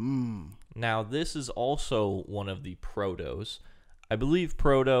ones. Now, this is also one of the protos. I believe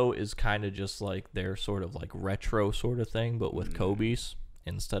proto is kind of just like their sort of like retro sort of thing, but with Kobe's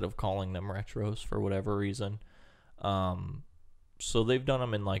instead of calling them retros for whatever reason. So they've done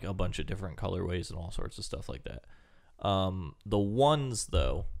them in like a bunch of different colorways and all sorts of stuff like that. The ones,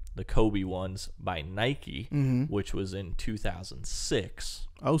 though, the Kobe ones by Nike, which was in 2006.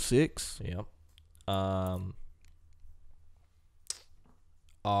 06. Yep.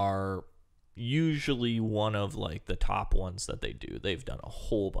 Are usually one of like the top ones that they do. They've done a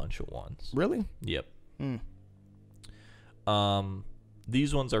whole bunch of ones. Really? Yep.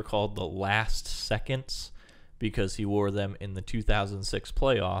 These ones are called the Last Seconds because he wore them in the 2006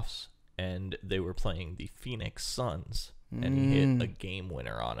 playoffs and they were playing the Phoenix Suns and he hit a game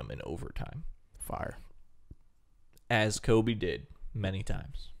winner on them in overtime. Fire. As Kobe did many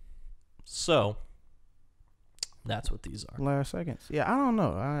times. So that's what these are. Last seconds. Yeah, I don't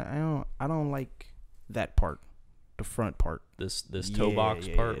know. I don't like that part, the front part. This toe box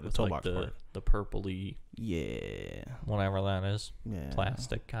part the with toe like box the part. the purpley whatever that is,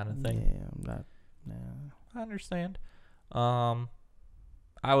 plastic kind of thing. Yeah, I'm not. Nah. I understand.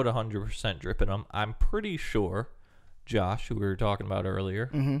 I would 100% drip in them. I'm pretty sure Josh, who we were talking about earlier,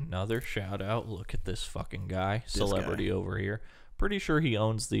 another shout out. Look at this fucking guy, celebrity over here. Pretty sure he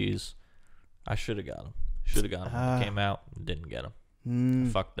owns these. I should have got them. They came out, didn't get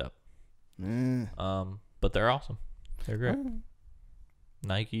them. Fucked up. But they're awesome. They're great.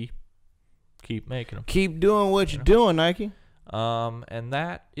 Nike, keep making them. Keep doing what you're doing, Nike. And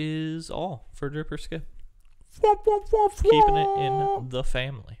that is all for Drip or Skip. Keeping Keeping it in the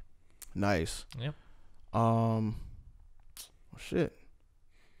family. Nice. Yep. Shit.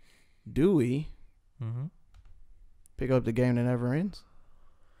 Do we pick up the game that never ends?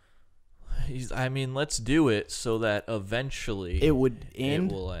 I mean, let's do it so that eventually It would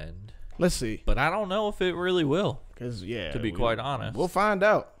end. It will end. Let's see. But I don't know if it really will. Cause To be quite honest. we'll find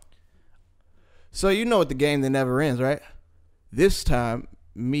out. So you know what the game that never ends, right? This time,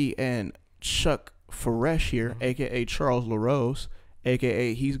 me and Chuck Fresh here, aka Charles LaRose,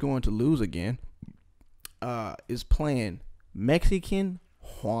 aka he's going to lose again, is playing Mexican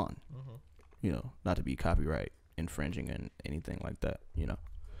Juan. You know, not to be copyright infringing and anything like that. You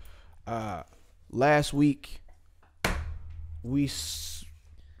know, last week we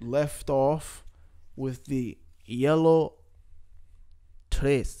left off with the yellow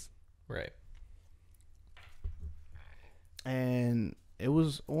tres. Right. And it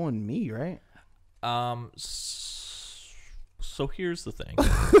was on me, right? So here's the thing.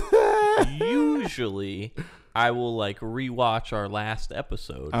 Usually, I will like rewatch our last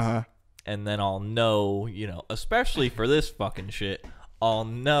episode, and then I'll know, you know, especially for this fucking shit, I'll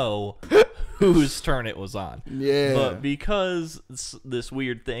know whose turn it was on. Yeah. But because this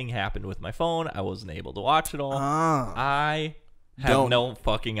weird thing happened with my phone, I wasn't able to watch it all. I have no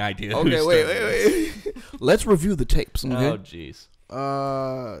fucking idea. Okay, wait. Let's review the tapes. Okay? Oh, jeez.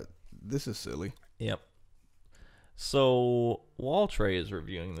 This is silly. Yep. So while Trey is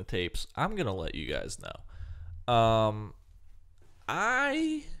reviewing the tapes, I'm gonna let you guys know.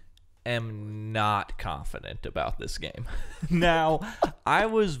 I am not confident about this game. Now, I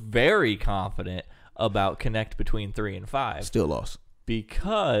was very confident about Connect Between 3 and 5. Still lost.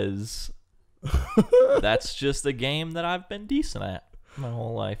 Because that's just a game that I've been decent at my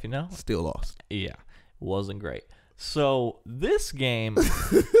whole life, you know? Still lost. Yeah, wasn't great. So this game,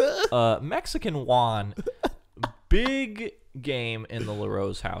 Mexican Juan, big game in the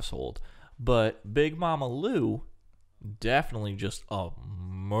LaRose household, but Big Mama Lou, definitely just a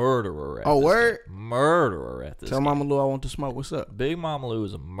murderer at this word? game. Murderer at this Tell game. Mama Lou I want to smoke. What's up? Big Mama Lou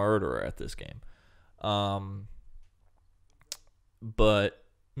is a murderer at this game. But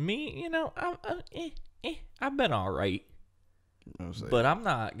me, you know, I've been all right. But I'm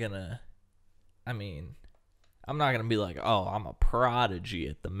not gonna be like, oh, I'm a prodigy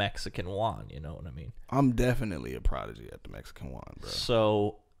at the Mexican Juan, you know what I mean? I'm definitely a prodigy at the Mexican Juan, bro.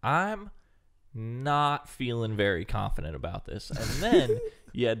 So I'm not feeling very confident about this. And then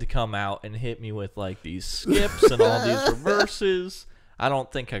you had to come out and hit me with like these skips and all these reverses. I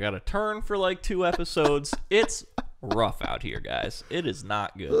don't think I got a turn for like 2 episodes. It's rough out here, guys. It is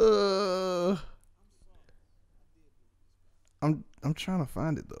not good. I'm trying to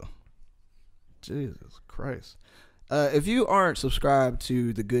find it though. Jesus Christ. If you aren't subscribed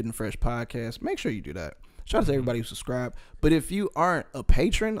to the Good and Fresh podcast, make sure you do that. Shout out to everybody who subscribed. But if you aren't a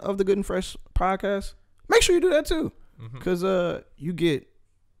patron of the Good and Fresh podcast, make sure you do that too. Because you get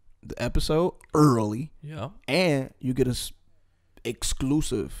the episode early. Yeah. And you get a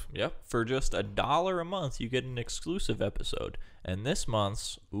exclusive. Yep. For just $1 a month, you get an exclusive episode. And this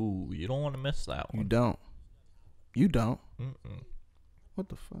month's, you don't want to miss that You one. don't. You don't. Mm-mm. What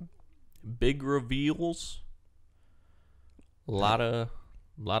the fuck? Big reveals. A lot of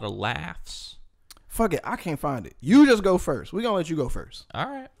laughs. Fuck it. I can't find it. You just go first. We're going to let you go first. All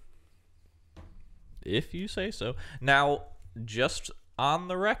right. If you say so. Now, just on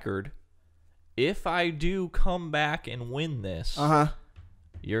the record, if I do come back and win this,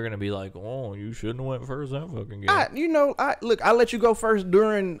 you're going to be like, oh, you shouldn't have went first that fucking game. Look, I let you go first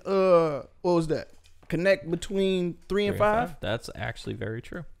during, what was that? Connect between 3 and 5. That's actually very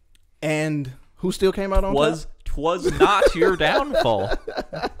true. And who still came out on top? Twas not your downfall.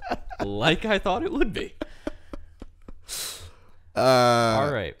 Like I thought it would be.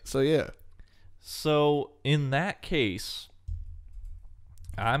 All right. So, yeah. So, in that case,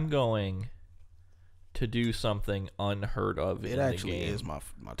 I'm going to do something unheard of in the game. It actually is my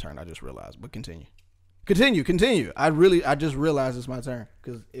turn. I just realized. But continue. I just realized it's my turn.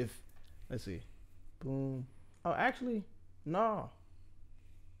 Because let's see. Boom. Oh, actually, no.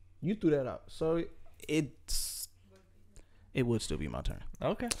 You threw that out. So, it would still be my turn.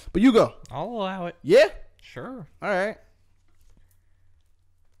 Okay. But you go. I'll allow it. Yeah? Sure. All right.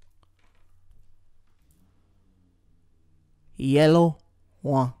 Yellow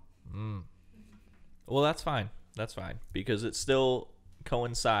one. Well, that's fine. That's fine. Because it still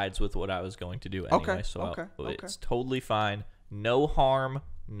coincides with what I was going to do anyway. Okay, So okay. It's totally fine. No harm,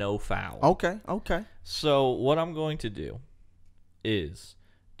 no foul. Okay. So what I'm going to do is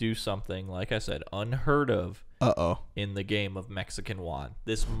do something, like I said, unheard of in the game of Mexican Juan.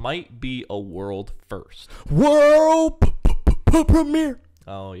 This might be a world first. World premiere.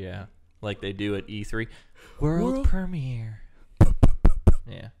 Oh, yeah. Like they do at E3. World premiere.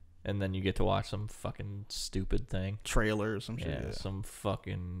 Yeah. And then you get to watch some fucking stupid thing. Trailer or some shit. Yeah, some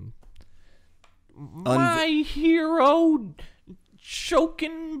fucking... My Hero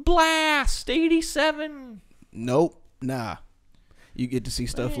Choking Blast 87. Nope. Nah. You get to see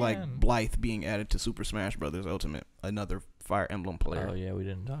stuff like Man. Blythe being added to Super Smash Brothers Ultimate. Another Fire Emblem player. Oh, yeah, we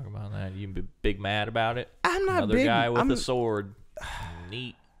didn't talk about that. You be big mad about it? I'm not Another big. guy with a sword.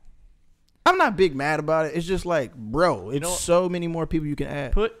 Neat. I'm not big mad about it. It's just like, bro, it's so many more people you can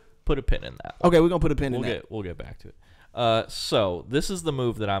add. Put a pin in that one. Okay, we're going to put a pin in that. We'll get back to it. So, this is the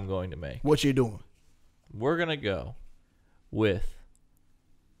move that I'm going to make. What you doing? We're going to go with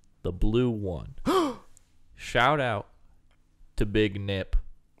the blue one. Shout out to Big Nip.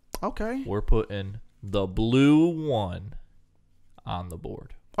 Okay. We're putting the blue one on the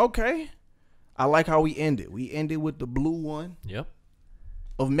board. Okay. I like how we ended. We ended with the blue one Yep.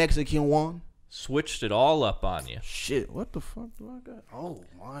 of Mexican one. Switched it all up on you. Shit, what the fuck do I got? Oh,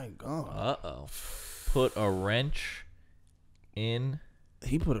 my God. Uh-oh. Put a wrench in.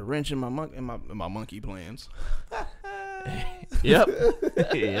 He put a wrench in my monkey plans. Yep.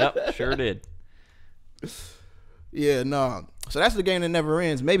 Yep, sure did. Yeah, no. So that's the game that never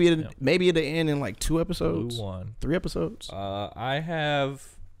ends. Maybe it'll end in like 2 episodes. Blue one. 3 episodes. I have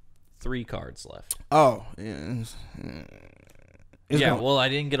 3 cards left. Oh, yeah. Well, I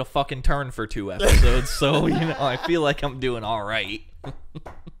didn't get a fucking turn for 2 episodes, so, I feel like I'm doing all right.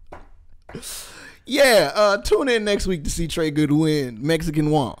 Yeah, tune in next week to see Trey Good win Mexican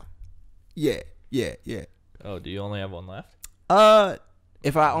Juan. Yeah. Oh, do you only have one left?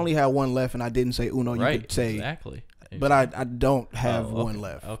 If I only had one left and I didn't say Uno, you could say exactly. But I don't have one okay,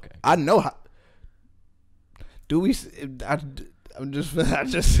 left. Okay. I know how. Do we? I just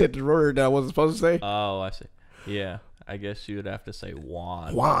said the word that I wasn't supposed to say. Oh, I see. Yeah, I guess you would have to say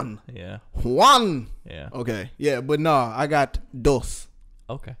Juan. Juan. Yeah. Juan. Yeah. Okay. Yeah, but no, I got dos.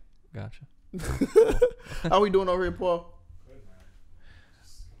 Okay. Gotcha. How we doing over here, Paul?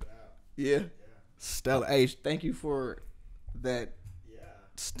 Yeah. Stella. Hey, thank you for that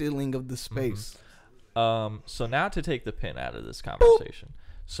stealing of the space. So now to take the pin out of this conversation.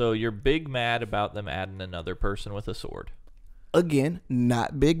 So you're big mad about them adding another person with a sword. Again,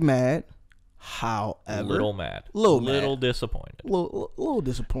 not big mad. However, Little mad. Little Little disappointed. Little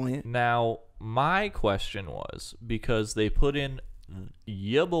disappointed. Now, my question was, because they put in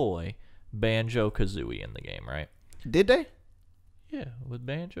ya boy Banjo-Kazooie in the game, right? Did they? Yeah, with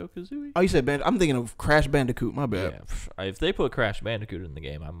Banjo-Kazooie. Oh, you said Banjo. I'm thinking of Crash Bandicoot. My bad. Yeah, if they put Crash Bandicoot in the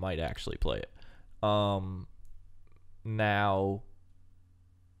game, I might actually play it. Now,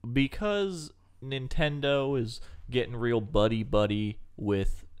 because Nintendo is getting real buddy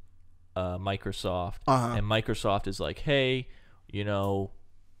with Microsoft, and Microsoft is like, hey,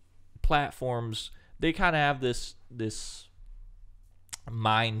 platforms, they kind of have this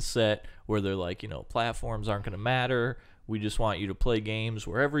mindset where they're like, platforms aren't going to matter. We just want you to play games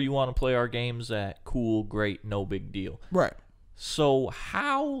wherever you want to play our games at. Cool, great, no big deal. Right. So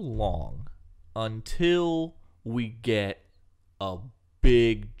how long until we get a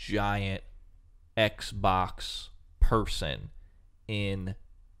big, giant Xbox person in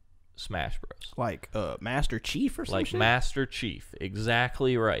Smash Bros? Like Master Chief or something. Like Master Chief.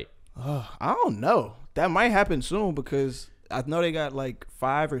 Exactly right. I don't know. That might happen soon because I know they got like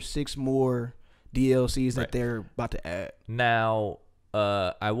 5 or 6 more DLCs that they're about to add. Now,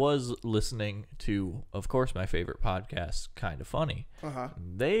 I was listening to, of course, my favorite podcast, Kinda Funny.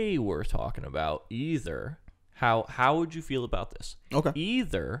 They were talking about either how would you feel about this? Okay.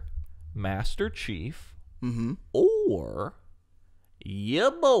 Either Master Chief or ya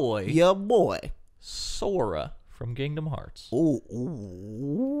boy Sora from Kingdom Hearts. Ooh.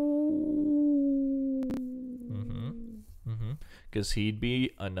 Because he'd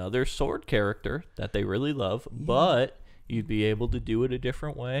be another sword character that they really love, but you'd be able to do it a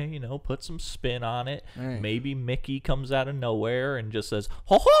different way, you know, put some spin on it. Right. Maybe Mickey comes out of nowhere and just says,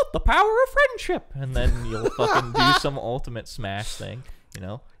 ho ho, the power of friendship. And then you'll fucking do some ultimate Smash thing, you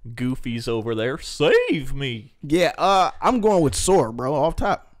know. Goofy's over there, save me. Yeah, I'm going with Sora, bro. Off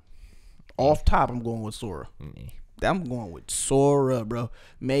top, I'm going with Sora. I'm going with Sora, bro.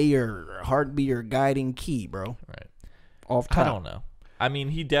 May your heart be your guiding key, bro. Right. Off top. I don't know. I mean,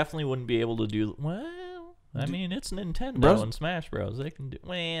 he definitely wouldn't be able to do, well, I mean, it's Nintendo Bros. and Smash Bros. They can do,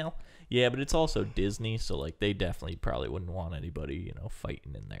 well, yeah, but it's also Disney, so, like, they definitely probably wouldn't want anybody, you know,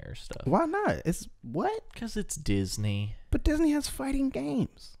 fighting in their stuff. Why not? It's what? Because it's Disney. But Disney has fighting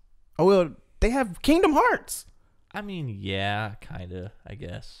games. Oh, well, they have Kingdom Hearts. I mean, yeah, kind of, I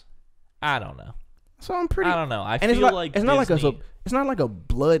guess. I don't know. So I'm pretty. I don't know. I and feel like it's not Disney, like it's not like a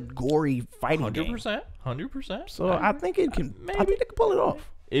blood gory fighting game. 100%. So I think it can. Maybe. I think they can pull it off.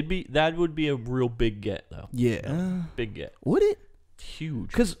 That would be a real big get though. Yeah. You know, big get. Would it? Huge.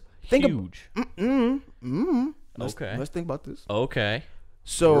 Because huge. Let's think about this. Okay.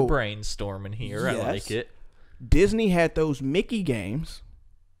 So we're brainstorming here. Yes. I like it. Disney had those Mickey games.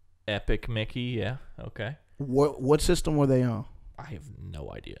 Epic Mickey, yeah. Okay. What system were they on? I have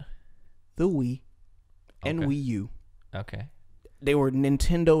no idea. The Wii and Okay. Wii U. Okay. They were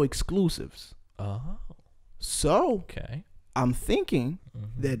Nintendo exclusives. Oh. So Okay. I'm thinking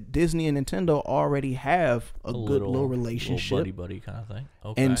that Disney and Nintendo already have a good little relationship. Little buddy kind of thing.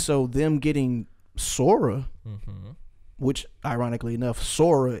 Okay. And so them getting Sora, which ironically enough,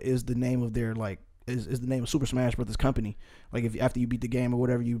 Sora is the name of their is the name of Super Smash Brothers company. Like if after you beat the game or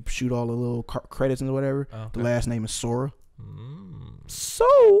whatever, you shoot all the little credits and whatever. Okay. The last name is Sora.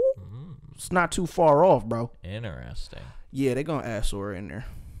 So it's not too far off, bro. Interesting. Yeah, they're gonna add Sora in there.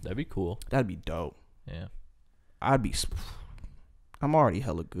 That'd be cool. That'd be dope. Yeah. I'm already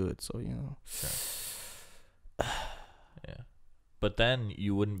hella good, so you know. Sure. Yeah. But then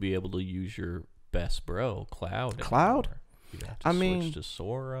you wouldn't be able to use your best bro, Cloud. Cloud? Anymore. You'd have to switch to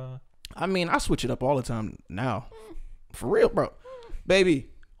Sora. I mean, I switch it up all the time now. For real, bro.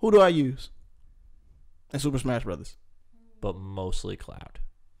 Baby, who do I use? In Super Smash Brothers. But mostly Cloud.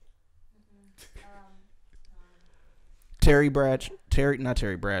 Not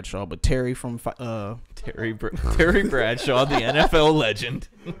Terry Bradshaw, but Terry from Terry Bradshaw, the NFL legend.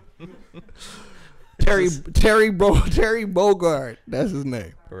 Terry Bogard. That's his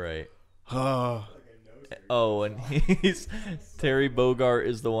name. Right. Oh, and Terry Bogard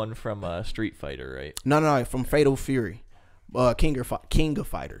is the one from Street Fighter, right? No, from Fatal Fury. King of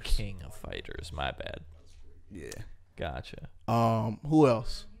Fighters. King of Fighters, my bad. Yeah. Gotcha. Who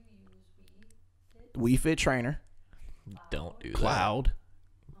else? Wii Fit Trainer. Don't do Cloud.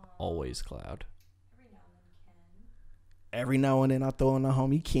 that. Always Cloud. Every now and then I throw in a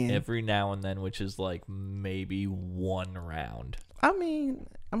homie Ken. Every now and then, which is like maybe one round. I mean,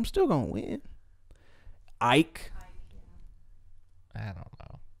 I'm still gonna win. Ike. I don't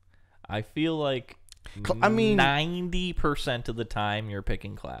know. I feel like 90% of the time you're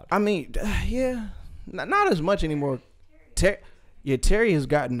picking Cloud. I mean, yeah, not as much anymore. Terry has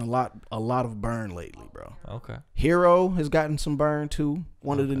gotten a lot of burn lately, bro. Okay. Hero has gotten some burn too.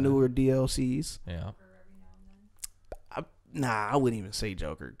 One of the newer DLCs. Yeah. I wouldn't even say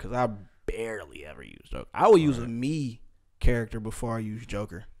Joker because I barely ever use Joker. I would use a me character before I use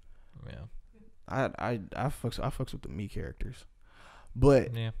Joker. Yeah. I fucks with the me characters,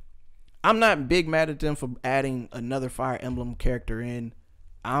 but yeah. I'm not big mad at them for adding another Fire Emblem character in.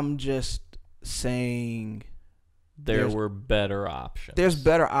 I'm just saying there were better options. There's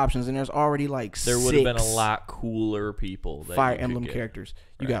better options, and there's already there would have been a lot cooler people. That Fire Emblem characters.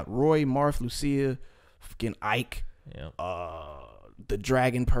 You got Roy, Marth, Lucia, fucking Ike, yeah. the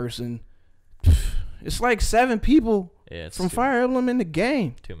dragon person. It's like 7 people Yeah, it's from too, Fire Emblem in the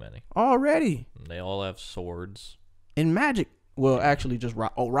game too many. already. They all have swords. In Magic. Well, actually, just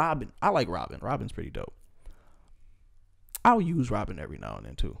Robin. I like Robin. Robin's pretty dope. I'll use Robin every now and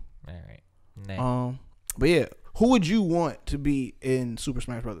then too. All right. Nah. But yeah, who would you want to be in Super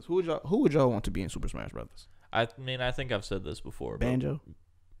Smash Brothers? Who would y'all want to be in Super Smash Brothers? I mean, I think I've said this before. But Banjo?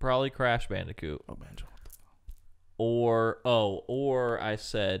 probably Crash Bandicoot. Oh, Banjo. Or I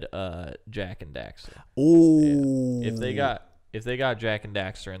said Jack and Daxter. Ooh. Yeah. If they got Jack and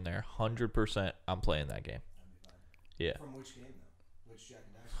Daxter in there, 100% I'm playing that game. Yeah. From which game though? Which Jack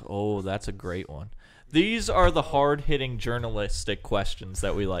and Daxter? Oh, that's a great one. These are the hard-hitting journalistic questions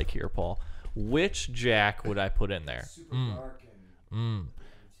that we like here, Paul. Which Jack would I put in there? Super Dark and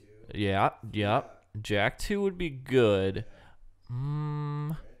two. Yeah. Jack 2 would be good.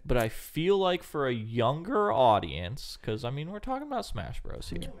 But I feel like for a younger audience, because, I mean, we're talking about Smash Bros.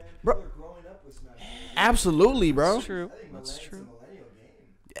 Here. Bro. People are growing up with Smash Bros. Absolutely, bro. That's true. I think That's it's a true. millennial game.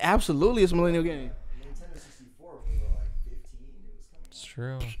 Absolutely, it's a millennial game. Nintendo 64 when we were like 15, it was coming It's out.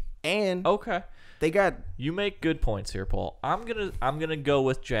 true. And Okay. they got You make good points here, Paul. I'm gonna go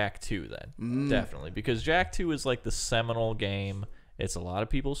with Jack 2 then. Definitely. Because Jack 2 is like the seminal game. It's a lot of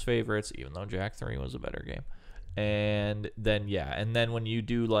people's favorites, even though Jack 3 was a better game. And then when you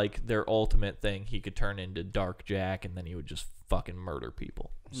do like their ultimate thing, he could turn into Dark Jack and then he would just fucking murder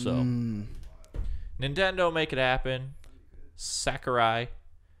people. So Nintendo, make it happen. Sakurai,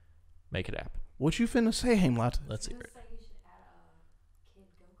 make it happen. what you finna say, Hamlot? Let's hear Feels it. like you should add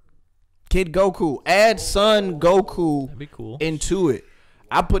Kid Goku. Add Son Goku That'd be cool. into it.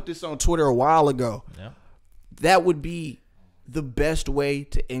 I put this on Twitter a while ago. Yeah. That would be the best way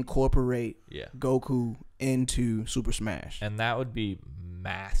to incorporate Yeah. Goku into Super Smash. And that would be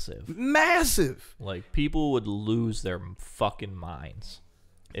massive. Massive. Like, people would lose their fucking minds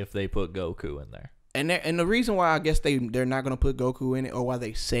if they put Goku in there. And the reason why I guess they're not gonna put Goku in it, or why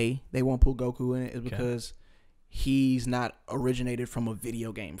they say they won't put Goku in it, is because he's not originated from a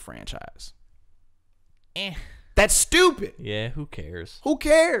video game franchise. That's stupid. Yeah, who cares? Who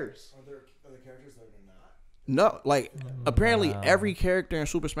cares? Are there other characters that are not? No, like apparently every character in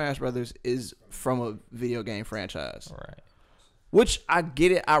Super Smash Brothers is from a video game franchise. All right. Which I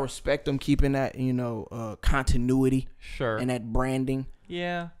get it. I respect them keeping that, continuity Sure. and that branding.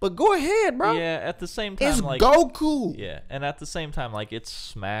 Yeah. But go ahead, bro. Yeah, at the same time, It's like... Goku. Yeah, and at the same time, like, it's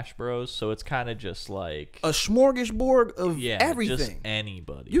Smash Bros, so it's kind of just like... A smorgasbord of just everything.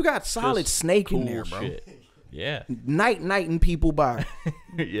 anybody. You got Solid Just Snake in cool there, bro. shit. Yeah. Nighting people by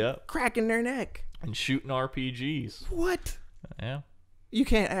Yep. cracking their neck. And shooting RPGs. What? Yeah. You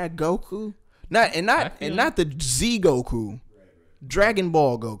can't add Goku? Not feel the Z Goku. Dragon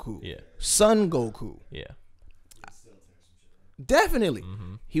Ball Goku. Yeah. Sun Goku. Yeah. Definitely.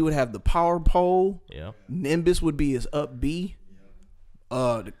 Mm-hmm. He would have the power pole. Yeah. Nimbus would be his up B.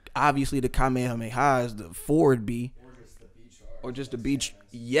 Obviously the Kamehameha is the forward B. Or just the beach charge. Or just the beach.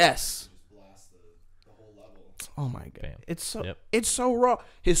 Yes. Just blast the whole level. Oh my god. Bam. It's so raw.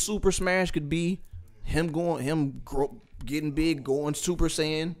 His Super Smash could be him getting big, going Super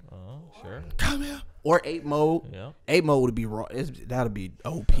Saiyan. Oh, sure. Come here. Or 8 mode. Yeah. 8 mode would be raw. That'd be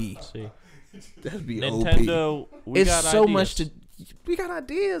OP. See. That'd be Nintendo, OP. we It's got so ideas. much to. We got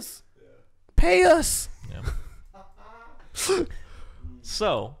ideas. Pay us. Yeah.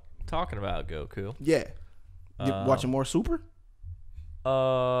 So, talking about Goku. Yeah. You watching more Super?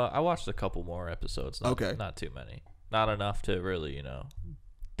 I watched a couple more episodes. Okay. Not too many. Not enough to really,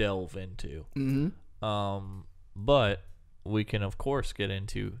 delve into. Mm-hmm. But we can, of course, get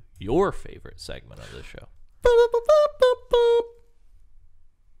into your favorite segment of the show.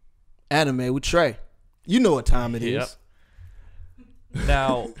 Anime with Trey. You know what time it is. Yep.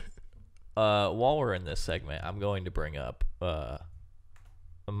 Now, while we're in this segment, I'm going to bring up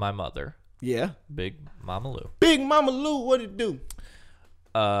my mother, Yeah. Big Mama Lou. Big Mama Lou, what it do?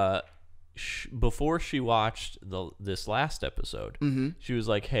 Before she watched this last episode, she was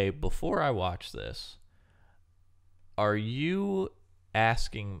like, "Hey, before I watch this, are you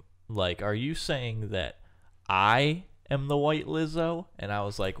asking, like, are you saying that I am the white Lizzo?" And I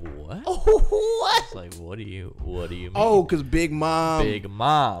was like, "What?" Oh, what? It's like, what do you mean? Oh, because Big Mom. Big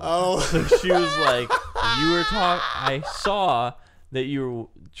Mom. Oh. So she was like, you were talking, I saw that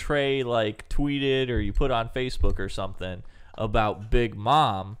Trey, like, tweeted or you put on Facebook or something about Big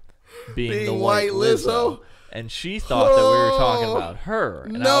Mom being the white Lizzo. And she thought that we were talking about her.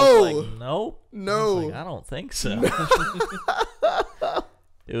 And I was like, nope. No. I was like, I don't think so.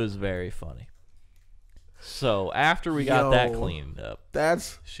 It was very funny. So after we got that cleaned up,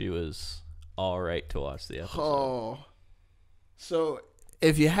 That's. she was all right to watch the episode. Oh. So,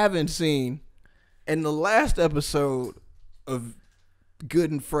 if you haven't seen In the last episode of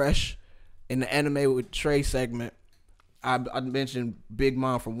Good and Fresh, in the anime with Trey segment, I mentioned Big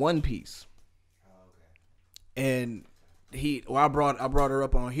Mom from One Piece. And I brought her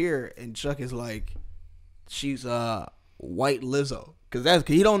up on here, and Chuck is like, she's White Lizzo, cause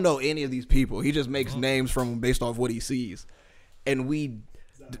he don't know any of these people. He just makes names from them based off what he sees. And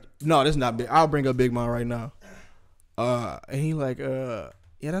no, this is not big. I'll bring up Big Mom right now. And he like, yeah,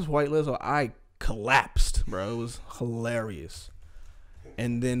 that's White Lizzo. I collapsed, bro. It was hilarious.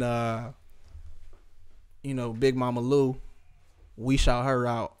 And then Big Mama Lou, we shout her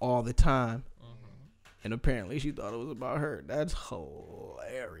out all the time. And apparently she thought it was about her. That's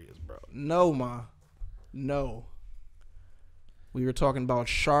hilarious, bro. No, Ma. No. We were talking about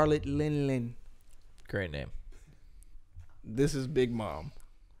Charlotte Linlin. Great name. This is Big Mom,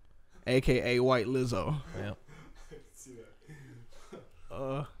 a.k.a. White Lizzo. Yep.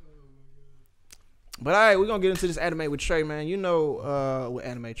 But all right, we're going to get into this anime with Trey, man. You know what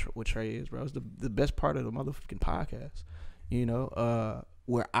anime with Trey is, bro. It's the best part of the motherfucking podcast. You know,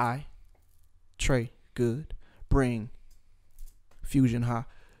 where I, Trey, Good, bring Fusion High,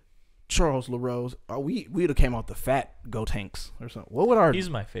 Charles LaRose. We'd have came out the fat Go Tanks or something. What would our... He's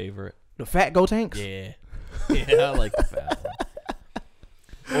my favorite. The fat Go Tanks? Yeah. Yeah, I like the fat one.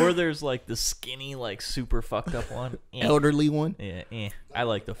 Or there's like the skinny, like super fucked up one. Elderly one? Yeah, I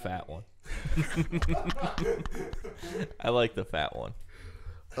like the fat one. I like the fat one.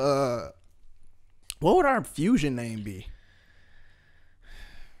 What would our fusion name be?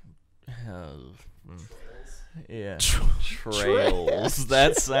 Yeah. Trails.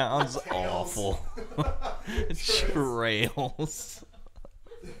 That sounds awful. Trails.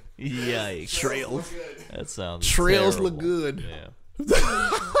 Yikes. Trails. That sounds Trails terrible. look good. Yeah.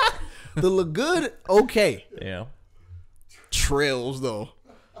 The look good, okay. Yeah. Trails though.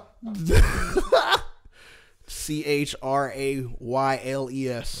 CHRAYLES.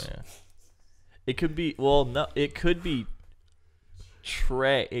 Yeah. It could be it could be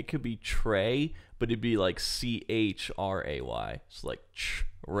Trey. It could be Trey, but it'd be like CHRAY. It's like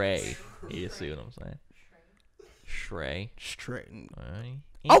Trey. You see what I'm saying? Shrey. Straight. Alright.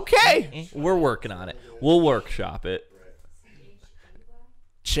 Okay. We're working on it. We'll workshop it.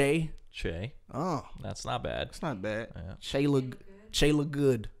 Che. Oh, That's not bad. that's not bad. Yeah. Shayla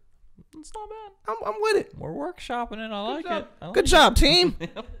Good. It's not bad. I'm with it. We're workshopping it. I like it. I like Good job, team.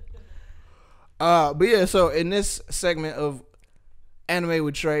 But yeah, so in this segment of Anime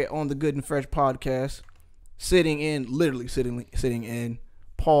with Trey on the Good and Fresh podcast, literally sitting in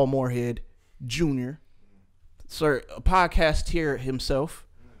Paul Moorhead Jr., sir, a podcaster himself.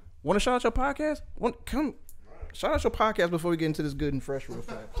 Want to shout out your podcast? Shout out your podcast before we get into this Good and Fresh real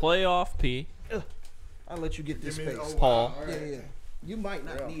fast. Playoff P. I'll let you get this space. Paul. Yeah. You might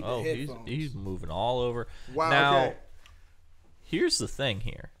not need the Oh, headphones. he's moving all over. Wow. Now, Okay. here's the thing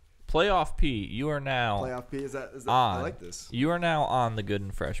here. Playoff P, you are now Playoff P. Is that? on. I like this. You are now on the Good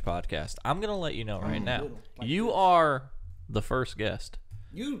and Fresh podcast. I'm gonna let you know right now. Like You this. are the first guest.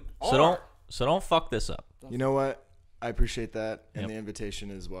 You So don't fuck this up. You know what? I appreciate that, and Yep. the invitation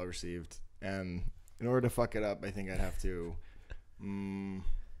is well received. And in order to fuck it up, I think I'd have to,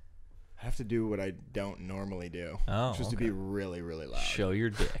 do what I don't normally do, Oh, which is to okay. be really, really loud. Show your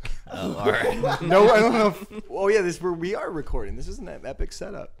dick. Oh, all right. No, I don't know. Oh yeah, we are recording. This isn't an epic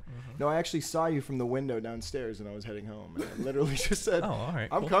setup. Mm-hmm. No, I actually saw you from the window downstairs, and I was heading home, and I literally just said, Oh, all right.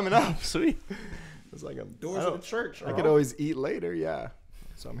 "I'm cool. coming up." Sweet. It's like I'm doors of the church. I could always eat later, yeah.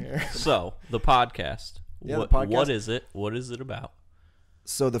 So I'm here. So the podcast. Yeah, the What podcast. is it? What is it about?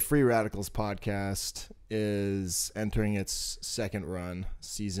 So the Free Radicals podcast is entering its second run,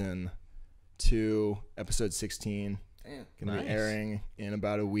 season 2, episode 16. Damn. Gonna Nice. be airing in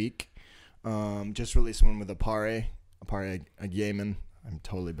about a week. Just released one with Apare Yemen. I'm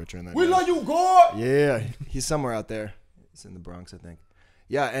totally butchering that. We name. love you, God. Yeah, he's somewhere out there. He's in the Bronx, I think.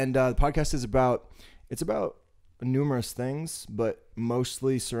 Yeah, and the podcast is about numerous things, but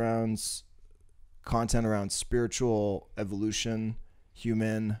mostly surrounds content around spiritual evolution,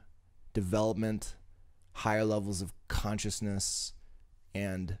 human development, higher levels of consciousness,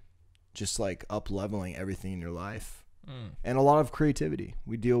 and just like up leveling everything in your life, and a lot of creativity.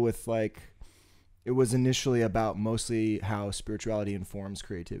 We deal with it was initially about mostly how spirituality informs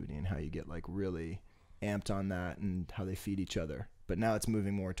creativity and how you get like really amped on that and how they feed each other. But now it's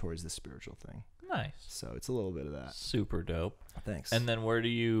moving more towards the spiritual thing. Nice. So it's a little bit of that. Super dope. Thanks. And then where do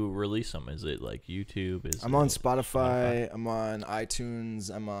you release them? Is it like YouTube? I'm on Spotify. I'm on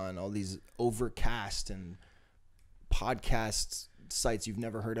iTunes. I'm on all these Overcast and podcast sites you've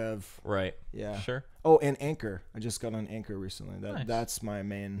never heard of. Right. Yeah. Sure. Oh, and Anchor. I just got on Anchor recently. Nice. That's my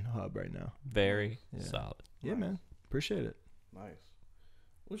main hub right now. Very Yeah. solid. Yeah, man. Appreciate it. Nice.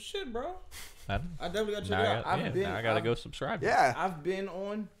 Well, shit, bro. I I definitely got to check now it I out. got, now I gotta go subscribe. Yeah. I've been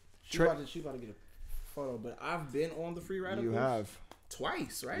on. She Tri- about to get a photo, but I've been on the Free Radicals. You have.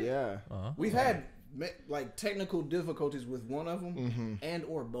 Twice, right? Yeah. Uh-huh. We've had like technical difficulties with one of them Mm-hmm. and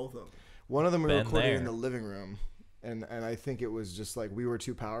or both of them. One of them we Been recorded there. in the living room. And I think it was just like we were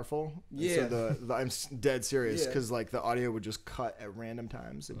too powerful. And Yeah. So I'm dead serious Yeah. because like the audio would just cut at random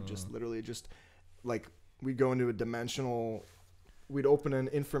times. It would just literally just like we'd go into a dimensional. We'd open an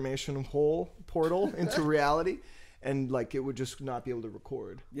information hole portal into reality, and like it would just not be able to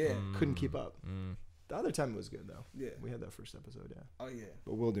record. Yeah. Couldn't keep up. Mm. The other time it was good though. Yeah. We had that first episode, yeah. Oh yeah.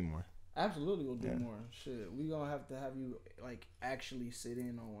 But we'll do more. Absolutely, we'll do Yeah. more. Shit, we gonna have to have you like actually sit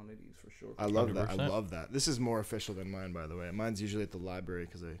in on one of these for sure. I love that. I 100%. love that. This is more official than mine, by the way. Mine's usually at the library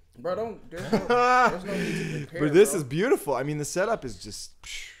because I. Bro, there's no need to prepare. But this bro. is beautiful. I mean, the setup is just.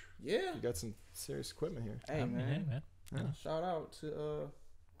 Yeah. You got some serious equipment here. Hey man. Yeah. Shout out to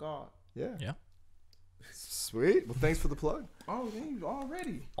God. Yeah. Yeah. Sweet. Well, thanks for the plug. Oh, you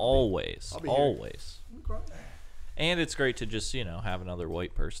already. Always. I'll be here. Always. Okay. And it's great to just, have another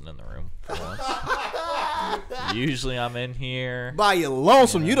white person in the room for once. Usually I'm in here. By your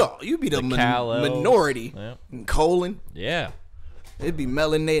lonesome, you be the Callows. minority. Yep. And Colon, Yeah. it'd be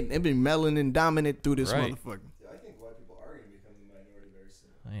melanin dominant through this Right. motherfucker. I think white people are going to become the minority very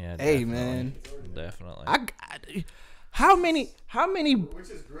soon. Yeah. Hey, definitely. man. Definitely. How many Which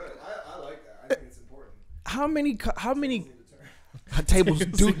is good. I like that. I think it's important. how many tables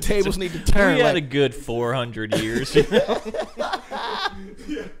need to turn. We had like, a good 400 years. the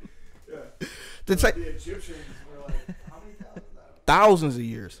ta- The Egyptians were like, how many thousands? thousands of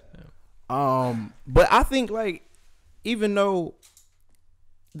years. But I think like even though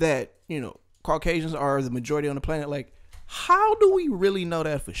that Caucasians are the majority on the planet, like how do we really know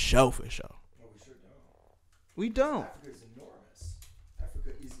that for sure? For sure, Oh, we sure don't. we don't. Africa is enormous. Africa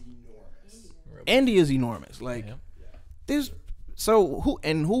is enormous. India is enormous. Like Yeah. there's so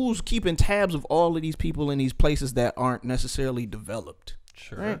who's keeping tabs of all of these people in these places that aren't necessarily developed?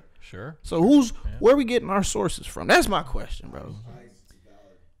 Sure. Right. Sure. So where are we getting our sources from? That's my question, bro.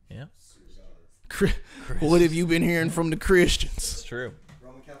 Yeah. What have you been hearing from the Christians? It's true.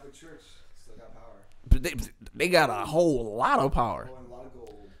 Roman Catholic Church still got power. But they got a whole lot of power. And a lot of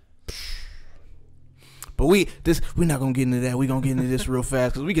gold. But we're not gonna get into that. We're gonna get into this real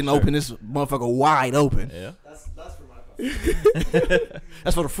fast because we can open this motherfucker wide open. Yeah. That's for my podcast.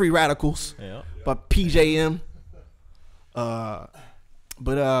 That's for the Free Radicals Yeah. by PJM.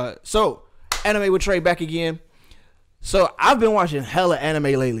 So anime with Trey back again. So I've been watching hella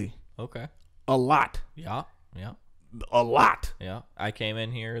anime lately. Okay. A lot. Yeah. Yeah. A lot. Yeah. I came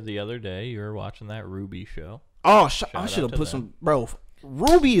in here the other day. You were watching that Ruby show. Oh, I Shout should have out to put them. some, bro.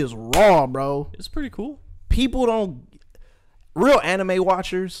 Ruby is raw, bro. It's pretty cool. People don't, real anime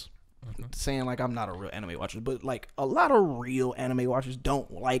watchers, Mm-hmm. saying like I'm not a real anime watcher, but like a lot of real anime watchers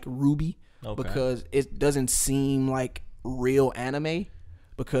don't like Ruby Okay. because it doesn't seem like real anime.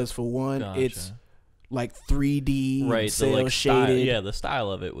 Because for one, Gotcha. it's like 3D, Right. The cell like style, shaded. yeah, the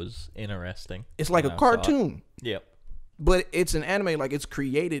style of it was interesting. It's like when a I saw it. cartoon, Yep. but it's an anime. Like it's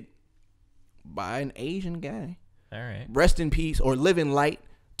created by an Asian guy. All right. Rest in peace or live in light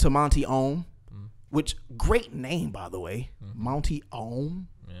to Monty Ohm, Mm. which great name by the way, Monty Ohm.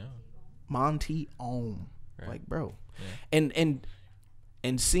 Yeah. Monty Ohm. Right. Like, bro. Yeah.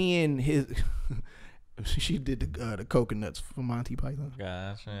 And seeing his she did the coconuts for Monty Python.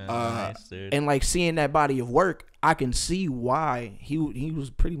 Gotcha. Nice, dude. And like seeing that body of work, I can see why he was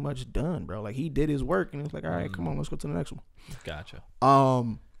pretty much done, bro. Like he did his work and it's like, all right, come on, let's go to the next one. Gotcha.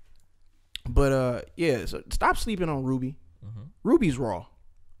 Yeah, so stop sleeping on Ruby. Mm-hmm. Ruby's raw.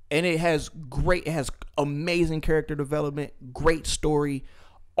 And it has amazing character development, great story,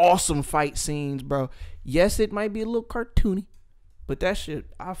 awesome fight scenes, bro. Yes, it might be a little cartoony, but that shit,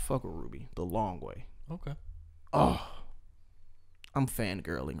 I fuck with Ruby the long way. Okay. Oh, I'm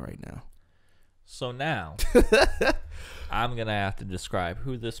fangirling right now. So now I'm gonna have to describe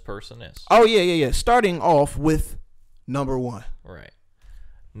who this person is. Oh, yeah. Starting off with number one. Right.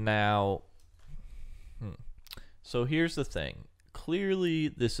 Now, so here's the thing. Clearly,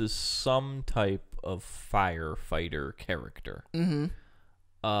 this is some type of firefighter character. Mm-hmm.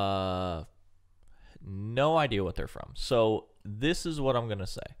 No idea what they're from. So this is what I'm gonna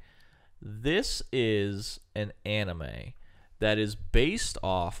say. This is an anime that is based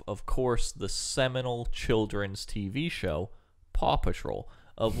off, of course, the seminal children's TV show Paw Patrol,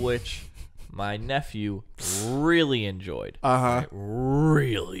 of which my nephew really enjoyed. Uh-huh. Right?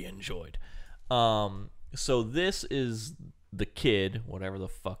 Really enjoyed. So this is the kid, whatever the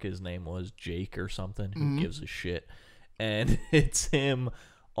fuck his name was, Jake or something, who gives a shit. And it's him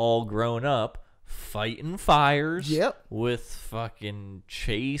all grown up fighting fires with fucking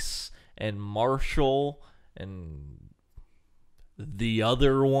Chase and Marshall and the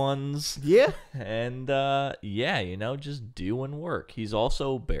other ones. Yeah. And just doing work. He's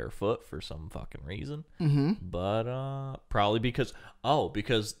also barefoot for some fucking reason. But probably because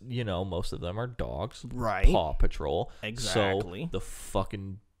most of them are dogs. Right. Paw Patrol. Exactly. So the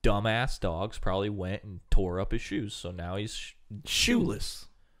fucking dumbass dogs probably went and tore up his shoes. So now he's shoeless.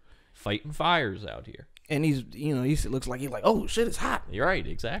 Fighting fires out here. And he looks like he's like, oh shit, it's hot. You're right,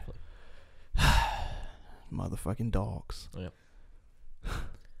 exactly. Motherfucking dogs. Yep.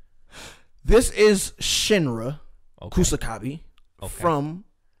 This is Shinra Okay. from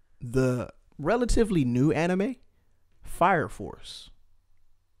the relatively new anime Fire Force.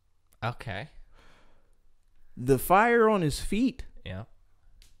 Okay. The fire on his feet Yeah.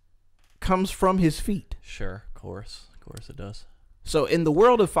 comes from his feet. Sure. Of course it does. So in the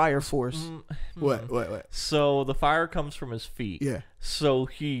world of Fire Force, what? So the fire comes from his feet. Yeah. So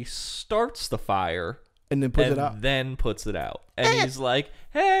he starts the fire And then puts it out. Then puts it out. And he's like,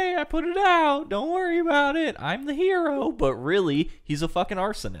 hey, I put it out. Don't worry about it. I'm the hero. But really, he's a fucking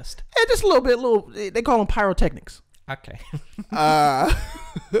arsonist. And just a little. They call them pyrotechnics. Okay. But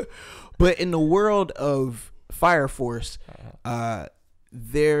in the world of Fire Force,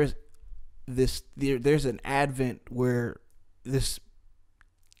 there's an advent where this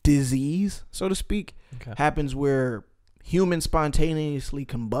disease, so to speak, happens where humans spontaneously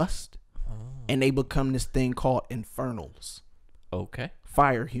combust and they become this thing called infernals. Okay.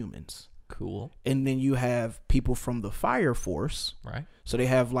 Fire humans. Cool. And then you have people from the Fire Force. Right. So they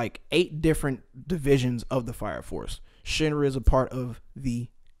have like 8 different divisions of the Fire Force. Shinra is a part of the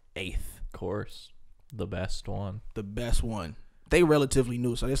 8th. Of course. The best one. The best one. They relatively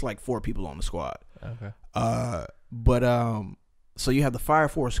new, so there's like 4 people on the squad. Okay. So you have the Fire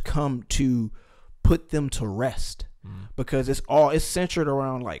Force come to put them to rest because it's centered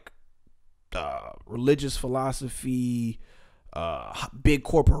around like religious philosophy, big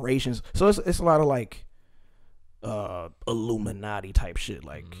corporations. So it's a lot of like Illuminati type shit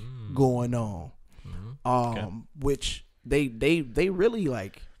like going on. Which they really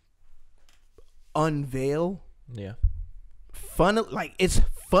like unveil. Yeah. Fun, like it's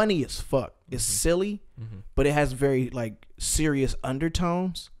funny as fuck. It's silly, but it has very like serious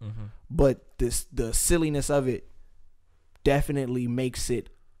undertones. But the silliness of it definitely makes it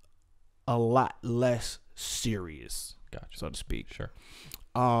a lot less serious, so to speak. Sure.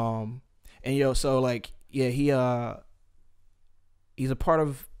 And so like he's a part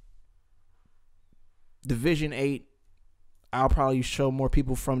of Division 8. I'll probably show more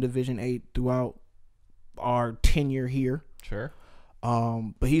people from Division 8 throughout our tenure here. Sure.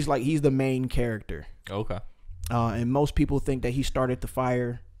 But he's the main character. Okay. And most people think that he started the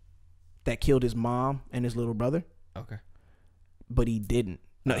fire that killed his mom and his little brother. Okay. But he didn't.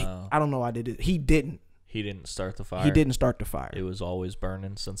 No, I don't know why I did it. He didn't. He didn't start the fire. He didn't start the fire. It was always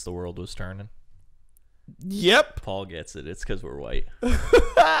burning since the world was turning. Yep. Paul gets it. It's because we're white. Because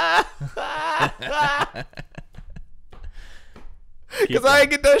I ain't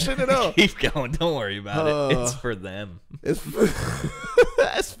get that shit at all. Keep going. Don't worry about it. It's for them.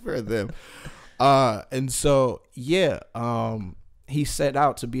 That's for them. And so he set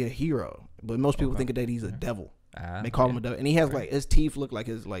out to be a hero, but most people think that he's a devil. They call him a devil, and he has like his teeth look like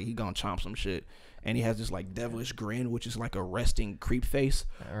he gonna chomp some shit, and he has this like devilish grin, which is like a resting creep face,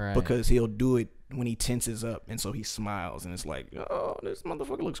 because he'll do it when he tenses up, and so he smiles, and it's like, oh, this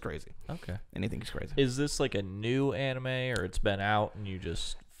motherfucker looks crazy. Okay. And they think he's crazy. Is this like a new anime, or it's been out and you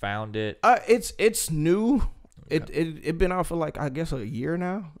just found it? It's new. It been out for like I guess a year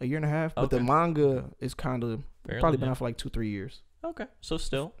now, a year and a half. But the manga is kind of probably been out for like 2-3 years. Okay, so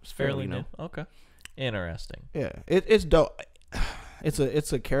still it's fairly new. Okay, interesting. Yeah, it's dope.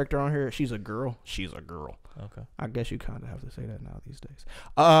 It's a character on here. She's a girl. Okay. I guess you kind of have to say that now these days.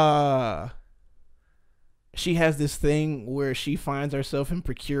 She has this thing where she finds herself in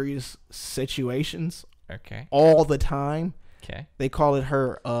precarious situations. Okay. All the time. Okay. They call it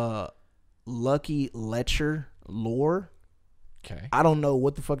her Lucky Lecher lore. Okay. I don't know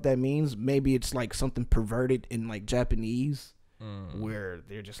what the fuck that means. Maybe it's like something perverted in like Japanese, where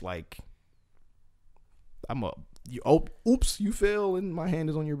they're just like, oops, you fell and my hand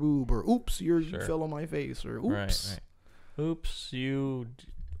is on your boob, or oops, you fell on my face, or oops. Right. Oops, you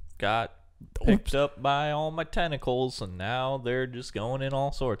got picked up by all my tentacles, and now they're just going in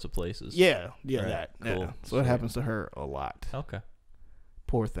all sorts of places. Yeah, Right, that. cool. Yeah. So it happens to her a lot. Okay.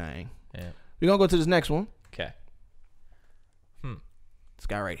 Poor thing. Yeah. We're gonna go to this next one. Okay. This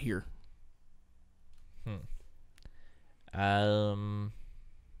guy right here.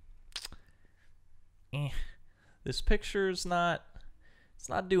 This picture's not. It's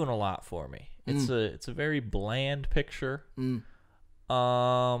not doing a lot for me. It's a very bland picture. So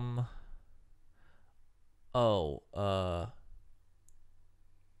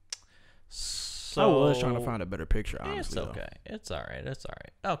I was trying to find a better picture, honestly. It's okay. It's all right. It's all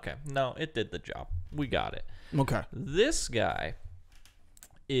right. Okay. No, it did the job. We got it. Okay. This guy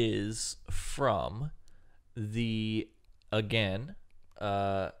is from the, again,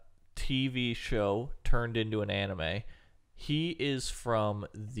 TV show turned into an anime. He is from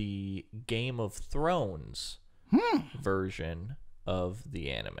the Game of Thrones version of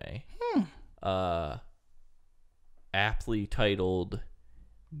the anime. Aptly titled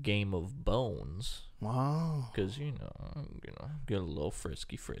Game of Bones. Wow. Because, get a little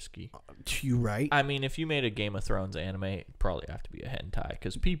frisky. You right. I mean, if you made a Game of Thrones anime, it'd probably have to be a hentai,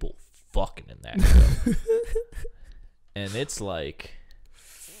 because people fucking in that show. And it's like,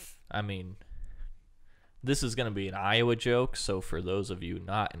 I mean, this is going to be an Iowa joke, so for those of you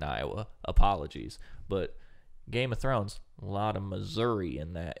not in Iowa, apologies. But Game of Thrones, a lot of Missouri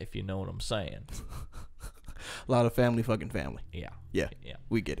in that, if you know what I'm saying. A lot of family fucking family. Yeah. Yeah.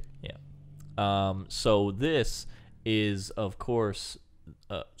 We get it. Yeah. So this is, of course,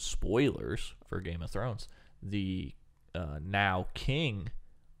 spoilers for Game of Thrones. The now king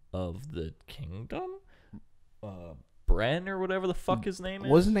of the kingdom, Bren or whatever the fuck his name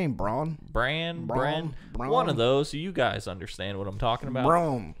is. What's his name? Bron? Bran. Bron? One of those. You guys understand what I'm talking about.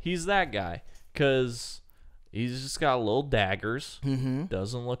 Bron. He's that guy, because he's just got little daggers. Mm-hmm.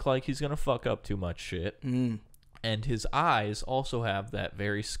 Doesn't look like he's gonna fuck up too much shit. And his eyes also have that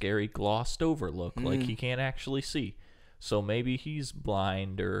very scary glossed over look, like he can't actually see. So maybe he's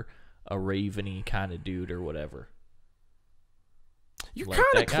blind or a raveny kind of dude or whatever. You're Like kind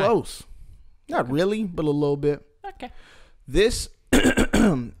of that guy. close. Not really, but a little bit. Okay. This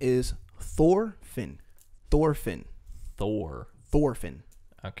is Thorfinn. Thor. Thorfinn.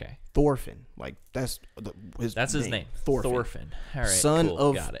 Okay. Thorfinn. Like, that's His name. Thorfinn. All right. Son cool.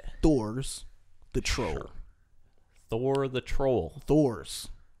 of Got it. Thor's the troll. Sure. Thor the troll. Thor's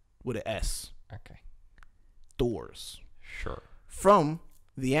with an S. Okay. Thor's. Sure. From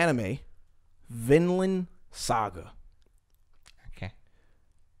the anime Vinland Saga. Okay.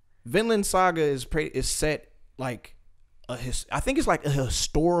 Vinland Saga is set like I think it's like a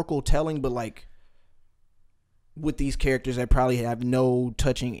historical telling, but like with these characters that probably have no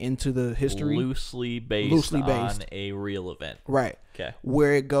touching into the history. Loosely based on a real event. Right. Okay.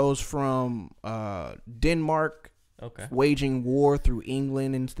 Where it goes from Denmark waging war through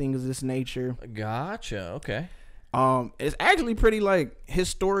England and things of this nature. Gotcha. Okay. It's actually pretty like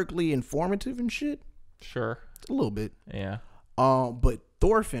historically informative and shit. Sure. A little bit. Yeah. But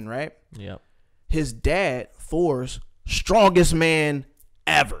Thorfinn, right? Yep. His dad, Thor's strongest man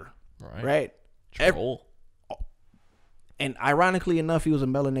ever. Right? Troll. And ironically enough, he was a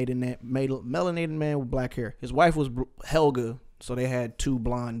melanated man with black hair. His wife was Helga, so they had two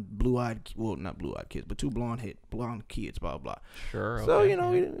blonde, not blue-eyed kids, but two blonde kids, blah blah. Sure. Okay.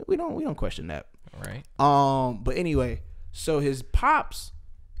 So we don't question that. Right. But anyway, so his pops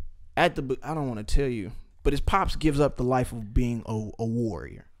I don't want to tell you, but his pops gives up the life of being a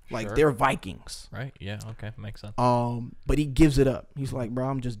warrior. Like, Sure. they're Vikings. Right. Yeah. Okay. Makes sense. But he gives it up. He's like, bro,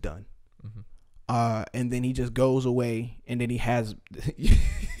 I'm just done. Mm-hmm. And then he just goes away, and then he has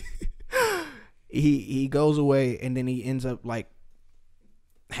he goes away, and then he ends up like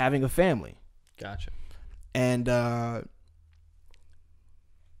having a family. Gotcha. And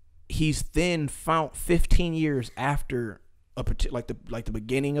he's then found 15 years after like the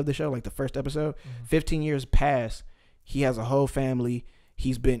beginning of the show, like the first episode. 15 years past, he has a whole family.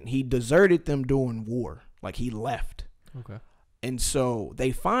 He deserted them during war. Like, he left. Okay. And so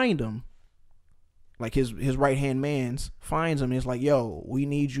they find him. Like, his right hand man's finds him and is like, yo, we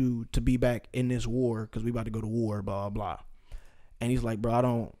need you to be back in this war because we about to go to war, blah blah. And he's like, bro, I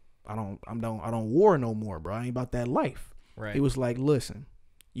don't war no more, bro. I ain't about that life. Right. He was like, listen,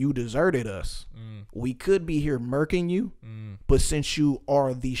 you deserted us. We could be here murking you, but since you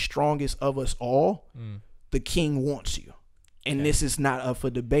are the strongest of us all, the king wants you. And this is not up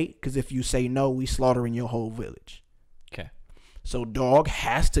for debate, because if you say no, we slaughtering your whole village. Okay. So Dog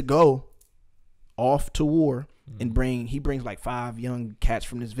has to go off to war and he brings like 5 young cats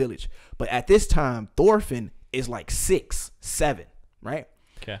from this village. But at this time, Thorfinn is like 6, 7, right?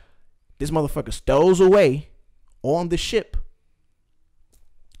 Okay. This motherfucker stows away on the ship.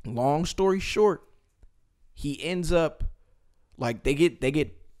 Long story short, he ends up like they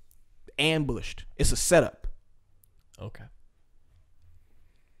get ambushed. It's a setup. Okay.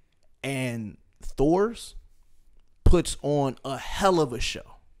 And Thor's puts on a hell of a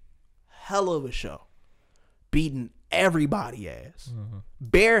show. Hell of a show. Beating everybody ass.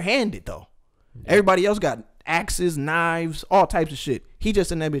 Barehanded though. Everybody else got axes, knives, all types of shit. He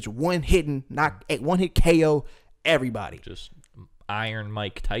just in that bitch one hit KO everybody. Just Iron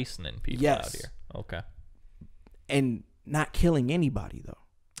Mike Tyson and people Yes. out here. Okay. And not killing anybody though.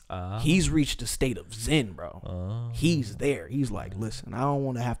 He's reached a state of zen, bro. He's there. He's like, listen, I don't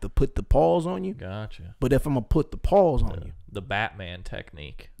want to have to put the paws on you. Gotcha. But if I'm gonna put the paws on you, The Batman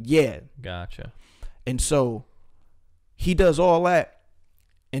technique. yeah. Gotcha. And so he does all that,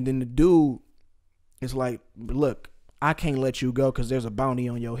 and then the dude is like, look, I can't let you go because there's a bounty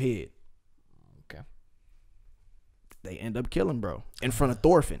on your head. Okay. They end up killing bro in front of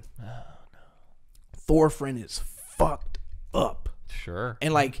Thorfinn. Oh no. Thorfinn is fucked up. Sure.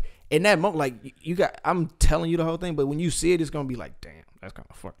 And like in that moment, like you got, I'm telling you the whole thing, but when you see it, it's gonna be like, damn, that's kind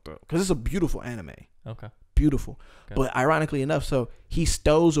of fucked up because it's a beautiful anime. Okay. Beautiful. Okay. But ironically enough, so he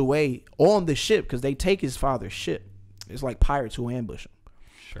stows away on the ship because they take his father's ship. It's like pirates who ambush him.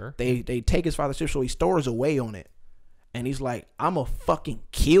 Sure. They take his father's ship, so he stores away on it, and he's like, I'm gonna fucking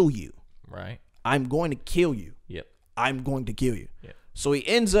kill you. Right. I'm going to kill you. Yep. I'm going to kill you. Yep. So he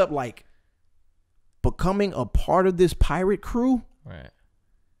ends up like becoming a part of this pirate crew, Right.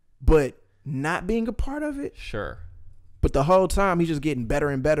 but not being a part of it. Sure. But the whole time he's just getting better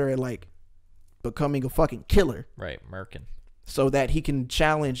and better at like becoming a fucking killer, Right. Merkin. so that he can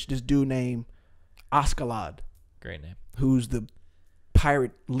challenge this dude named Ascalad, Great name. who's the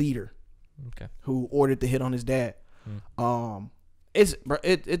pirate leader Okay. who ordered the hit on his dad.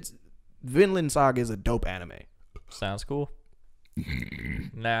 It's Vinland Saga is a dope anime. Sounds cool.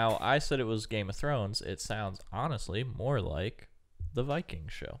 Now, I said it was Game of Thrones. It sounds honestly more like the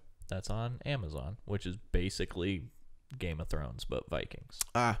Vikings show that's on Amazon, which is basically Game of Thrones but Vikings.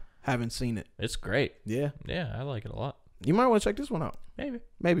 I haven't seen it. It's great. Yeah, Yeah, I like it a lot. you might want to check this one out.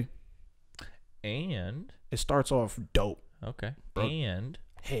 Maybe And it starts off dope. okay. Bro, And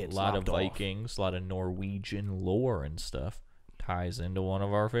a Heads lot of lopped off. Vikings, a lot of Norwegian lore and stuff ties into one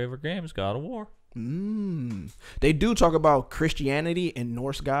of our favorite games, God of War. They do talk about Christianity and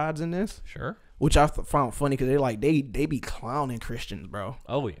Norse gods in this, Sure. which I found funny because they're like they be clowning Christians, bro.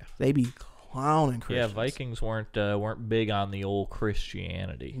 Oh yeah. They be clowning Yeah, Christians. Vikings weren't big on the old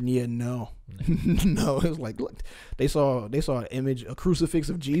Christianity. Yeah, no, no. It was like, look, they saw an image, a crucifix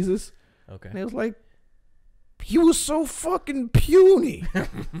of Jesus, Okay. and it was like, he was so fucking puny.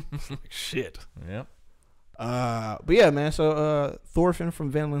 Shit. Yep. But yeah, man. So Thorfinn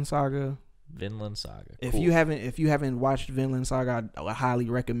from Vinland Saga. Vinland Saga. If Cool. you haven't watched Vinland Saga, I highly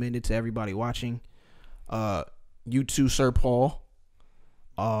recommend it to everybody watching. You too, Sir Paul.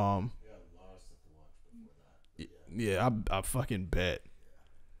 Yeah, I fucking bet.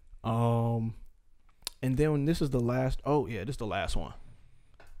 And then this is the last. Oh yeah, this is the last one.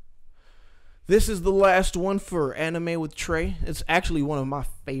 This is the last one for anime with Trey. It's actually one of my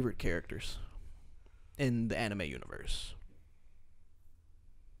favorite characters in the anime universe.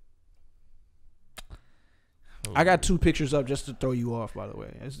 I got two pictures up just to throw you off, by the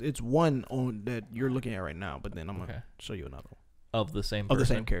way. It's one on that you're looking at right now, but then I'm going to show you another one. Of the same Of the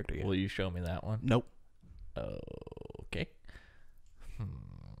person? same character, yeah. Will you show me that one? Nope. Okay.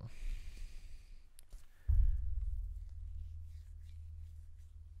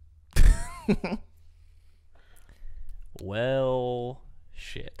 Well,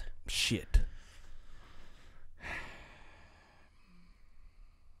 shit. Shit.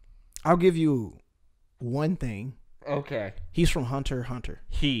 I'll give you one thing. Okay. He's from Hunter x Hunter.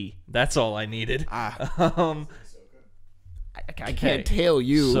 That's all I needed. I Okay. can't tell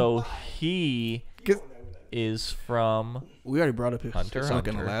you. So he is from We already brought up his Hunter x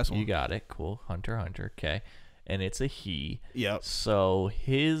Hunter. Hunter. The last one. You got it. Cool. Hunter x Hunter. Okay. And it's a he. Yep. So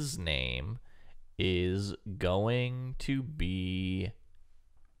his name is going to be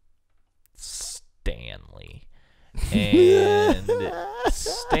Stanley. And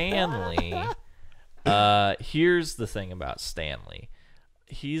Stanley, here's the thing about Stanley.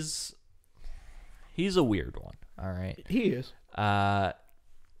 He's a weird one, all right? He is.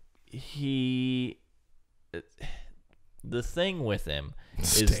 The thing with him is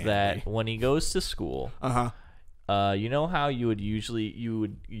Stanley. that when he goes to school, you know how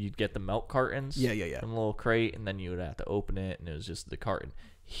you'd get the milk cartons? Yeah. In a little crate, and then you would have to open it, and it was just the carton.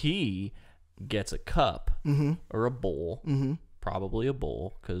 He gets a cup or a bowl, probably a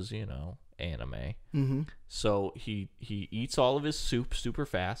bowl because, anime. Mm-hmm. So he eats all of his soup super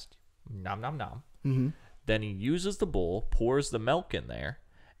fast. Nom, nom, nom. Mm-hmm. Then he uses the bowl, pours the milk in there,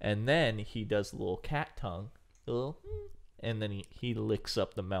 and then he does the little cat tongue, and then he licks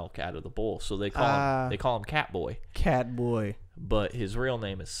up the milk out of the bowl. So they call him Cat Boy, Cat Boy. but his real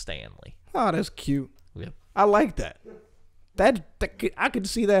name is Stanley. Oh, that's cute. Yep. I like that. I could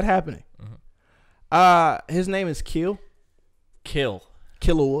see that happening. His name is Killua.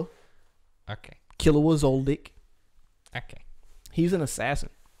 Okay. Killua Zoldyck. Okay. He's an assassin.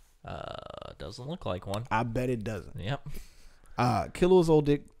 Doesn't look like one. I bet it doesn't. Yep. Killua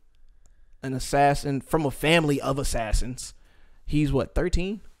Zoldyck, an assassin from a family of assassins. He's what,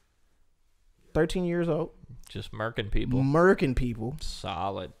 13? 13 years old. Just murking people. Murking people.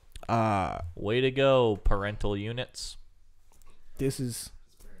 Solid. This Way to go, parental units. is.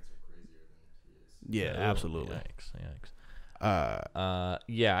 Yeah, absolutely. Yikes.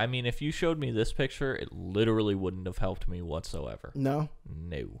 Yeah, I mean, if you showed me this picture, it literally wouldn't have helped me whatsoever. no,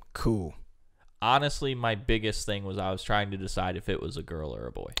 No. cool. Honestly, my biggest thing was I was trying to decide if it was a girl or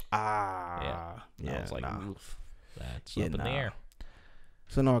a boy. Yeah. I was like, nah. oof, that's Yeah, up in the nah. air.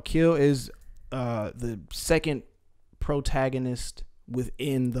 So no, Kill is the second protagonist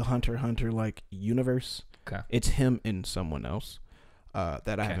within the Hunter x Hunter like universe. Okay. It's him and someone else that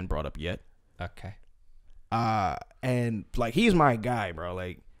I Okay. haven't brought up yet. Okay. And like he's my guy, bro.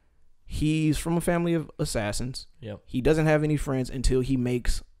 Like he's from a family of assassins. Yep. He doesn't have any friends until he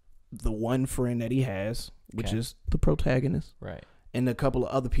makes the one friend that he has, which Okay. is the protagonist, Right. and a couple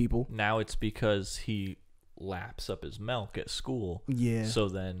of other people. Now it's because he laps up his milk at school. Yeah. So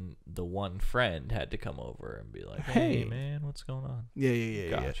then the one friend had to come over and be like, hey, Hey. man, what's going on? Yeah.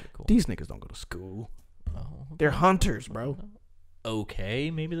 Gotcha. Cool. These niggas don't go to school. Oh, They're hunters, bro. okay.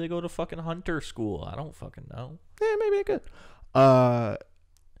 Maybe they go to fucking hunter school. I don't fucking know. Yeah, maybe they could.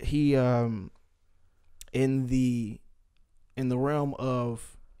 He in the realm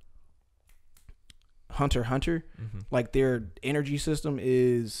of Hunter x Hunter, like their energy system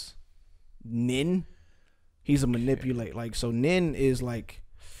is Nin. He's a manipulate. Like so, Nin is like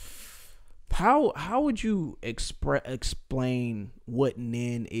how would you explain what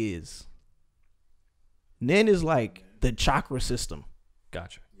Nin is? Nin is like the chakra system.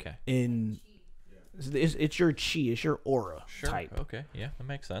 Gotcha. Okay. It's your chi, it's your aura type. Okay. Yeah, that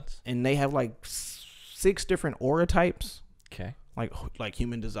makes sense. And they have like 6 different aura types, Okay. like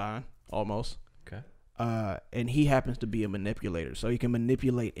human design almost. Okay. And he happens to be a manipulator, so he can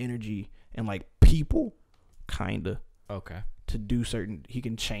manipulate energy and like people, kinda, Okay. to do certain. He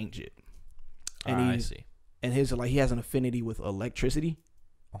can change it. And I see. And his he has an affinity with electricity,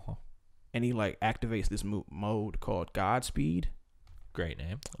 Uh-huh. and he like activates this mode called Godspeed. Great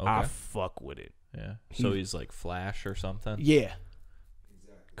name. Okay. I fuck with it. Yeah. So he's like Flash or something? Yeah,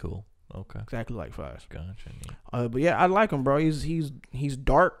 Cool. Okay. exactly like Flash. Gotcha. Neat. But yeah, I like him, bro. He's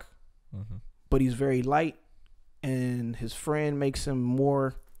dark, Mm-hmm. but he's very light, and his friend makes him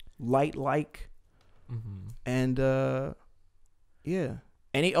more light-like. Mm-hmm. And yeah,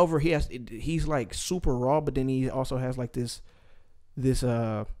 and he's like super raw, but then he also has like this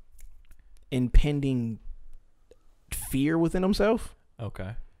impending fear within himself,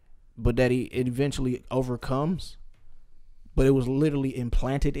 Okay. but that he eventually overcomes. But it was literally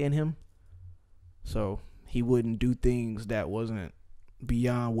implanted in him, so he wouldn't do things that wasn't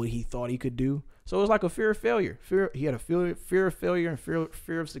beyond what he thought he could do. So it was like a fear of failure. He had a fear of failure and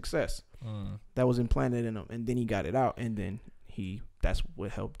fear of success that was implanted in him, and then he got it out, and then that's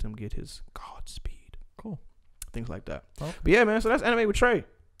what helped him get his Godspeed. Cool. Things like that. Okay. But yeah, man. So that's Anime with Trey.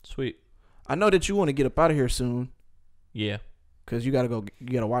 Sweet. I know that you want to get up out of here soon Yeah, because you gotta go. You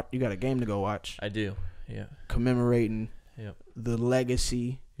gotta watch. You got a game to go watch. I do. Yeah. Commemorating Yep. the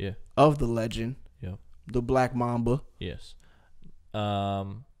legacy Yeah. of the legend. Yep. The Black Mamba. Yes.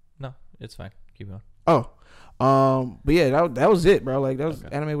 No, it's fine. Keep going. Oh, but yeah, that was it, bro. Like that was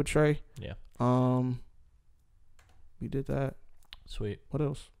Okay. Anime with Trey. Yeah. We did that. Sweet. What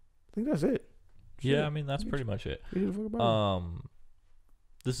else? I think that's it. Yeah, Shit. I mean that's pretty much it. We did a fuck about it.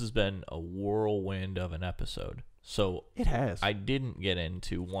 This has been a whirlwind of an episode. So It has. I didn't get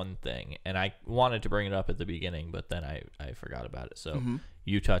into one thing, and I wanted to bring it up at the beginning, but then I forgot about it. So Mhm.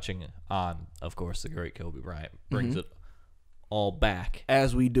 you touching on, of course, the great Kobe Bryant brings Mhm. it all back.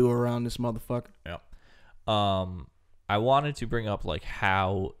 As we do around this motherfucker. I wanted to bring up like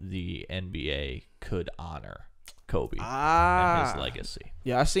how the NBA could honor Kobe and his legacy.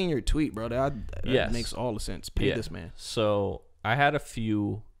 Yeah, I seen your tweet, bro. That Yes. makes all the sense. Pay Yeah. this man. So I had a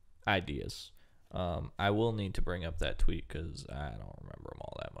few ideas. I will need to bring up that tweet because I don't remember them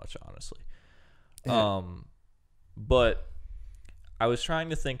all that much, honestly. Yeah. But I was trying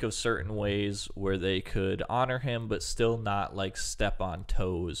to think of certain ways where they could honor him, but still not like step on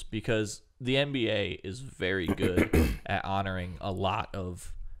toes, because the NBA is very good at honoring a lot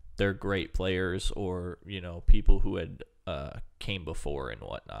of their great players, or people who had came before and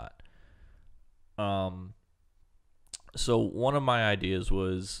whatnot. So one of my ideas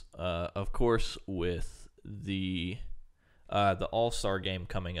was, of course, with the All-Star game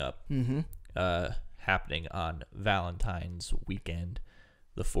coming up, happening on Valentine's weekend,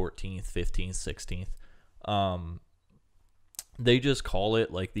 the 14th, 15th, 16th. They just call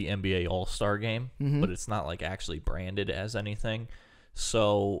it like the NBA All-Star game, but it's not like actually branded as anything.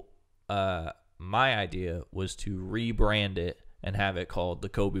 So my idea was to rebrand it and have it called the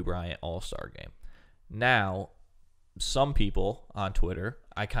Kobe Bryant All-Star game. Now, some people on Twitter,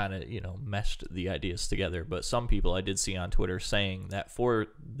 I kind of, meshed the ideas together, but some people I did see on Twitter saying that for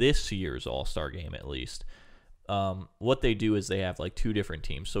this year's All-Star game, at least, what they do is they have like two different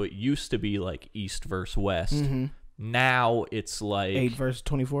teams. So it used to be like East versus West. Now it's like 8 versus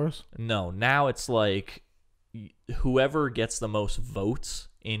 24s? No, now it's like whoever gets the most votes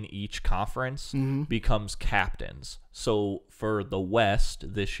in each conference becomes captains. So for the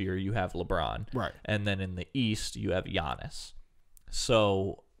West this year, you have LeBron. Right. And then in the East, you have Giannis.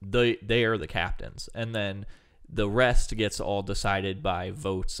 So they are the captains. And then the rest gets all decided by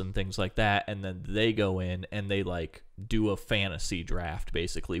votes and things like that. And then they go in and they like do a fantasy draft,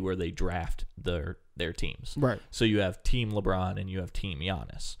 basically, where they draft their teams. Right. So you have Team LeBron and you have Team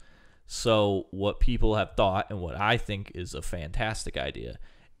Giannis. So what people have thought, and what I think is a fantastic idea,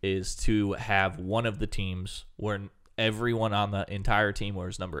 is to have one of the teams where everyone on the entire team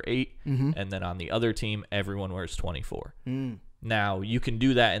wears number 8, and then on the other team, everyone wears 24. Now, you can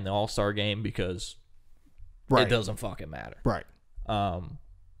do that in the All-Star game because it doesn't fucking matter. Right.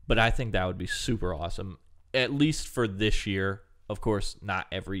 But I think that would be super awesome, at least for this year. Of course, not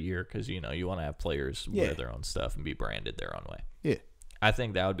every year, because, you want to have players wear their own stuff and be branded their own way. Yeah. I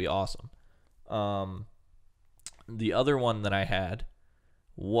think that would be awesome. The other one that I had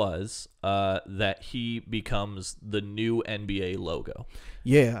was that he becomes the new NBA logo.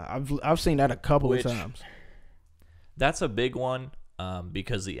 Yeah, I've seen that a couple of times. That's a big one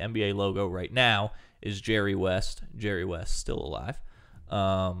because the NBA logo right now is Jerry West. Jerry West still alive.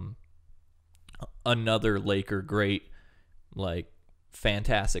 Another Laker great, like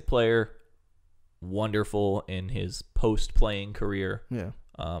fantastic player, wonderful in his post-playing career. Yeah.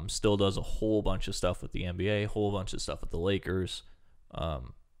 Still does a whole bunch of stuff with the NBA, whole bunch of stuff with the Lakers.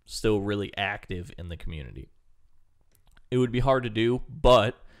 Still really active in the community. It would be hard to do,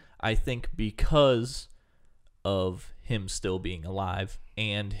 but I think because of him still being alive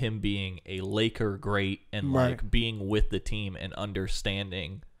and him being a Laker great and like being with the team and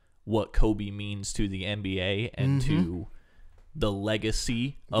understanding what Kobe means to the NBA and to the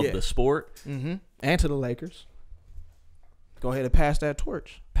legacy of the sport. And to the Lakers. Go ahead and pass that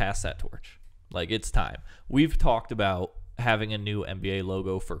torch. Pass that torch. Like, it's time. We've talked about having a new NBA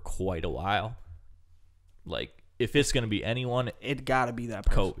logo for quite a while. Like, if it's going to be anyone, it got to be that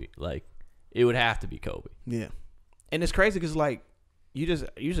person. Kobe. Like, it would have to be Kobe. Yeah. And it's crazy because, like, you just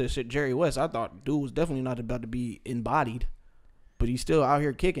said Jerry West. I thought dude was definitely not about to be embodied, but he's still out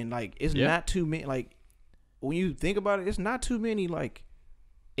here kicking. Like, it's not too many. Like, when you think about it, it's not too many, like,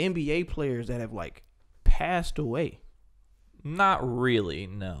 NBA players that have, like, passed away. Not really,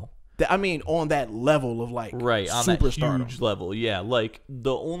 no. I mean, on that level of, like, on that huge level. Yeah, like,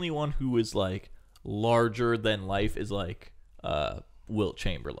 the only one who is, like, larger than life is, like, Wilt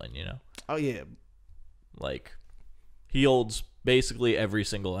Chamberlain, you know? Oh, yeah. Like, he holds basically every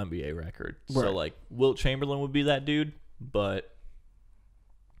single NBA record. Right. So, like, Wilt Chamberlain would be that dude, but,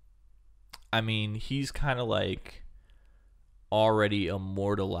 I mean, he's kind of, like, already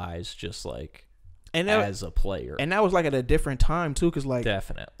immortalized just, like, as a player. And that was, like, at a different time, too, because, like...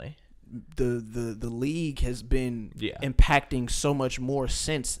 Definitely. The league has been impacting so much more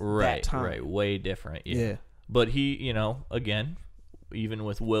since that time. Right, way different. Yeah. But he, you know, again, even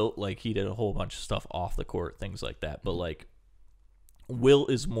with Wilt, like, he did a whole bunch of stuff off the court, things like that. But, like, Wilt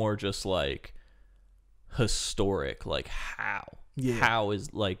is more just, like, historic. Like, how? Yeah. How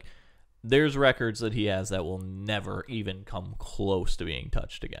is, like, there's records that he has that will never even come close to being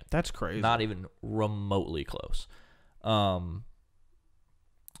touched again. That's crazy. Not even remotely close.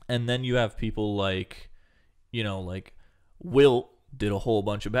 And then you have people like, you know, like Wilt did a whole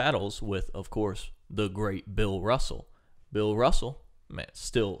bunch of battles with, of course, the great Bill Russell. Bill Russell, man,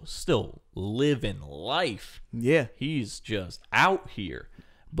 still living life. Yeah. He's just out here.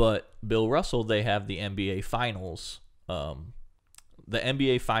 But Bill Russell, they have the NBA Finals. The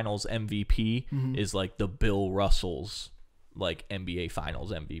NBA Finals MVP is like the Bill Russell's like NBA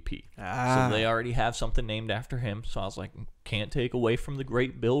Finals MVP. Ah. So they already have something named after him. So I was like, can't take away from the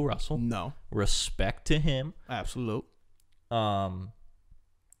great Bill Russell. No. Respect to him. Absolute.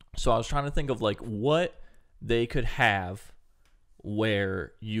 So I was trying to think of like what they could have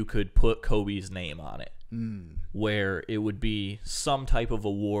where you could put Kobe's name on it. Where it would be some type of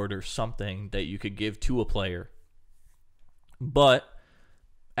award or something that you could give to a player. But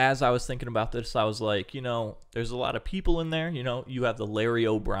as I was thinking about this, I was like, there's a lot of people in there. You have the Larry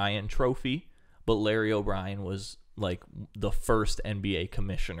O'Brien trophy, but Larry O'Brien was like the first NBA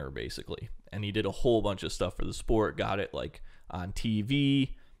commissioner, basically. And he did a whole bunch of stuff for the sport, got it like on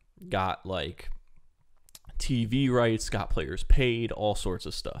TV, got like TV rights, got players paid, all sorts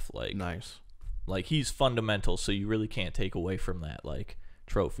of stuff. Like, Nice. Like, he's fundamental, so you really can't take away from that, like,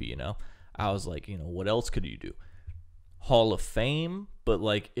 trophy, I was like, what else could you do? Hall of Fame, but,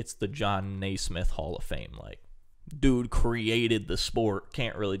 like, it's the John Naismith Hall of Fame. Like, dude created the sport.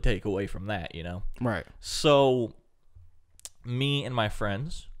 Can't really take away from that, Right. So, me and my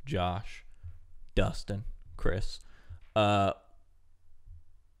friends, Josh, Dustin, Chris,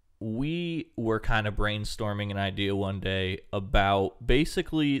 we were kind of brainstorming an idea one day about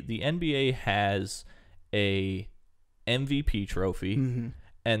basically the NBA has a MVP trophy,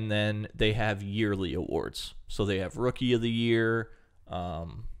 and then they have yearly awards. So they have Rookie of the Year,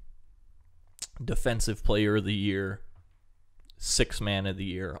 Defensive Player of the Year, Sixth Man of the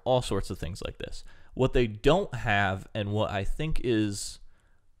Year, all sorts of things like this. What they don't have, and what I think is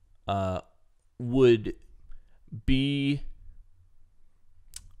would be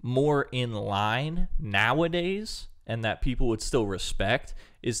more in line nowadays and that people would still respect,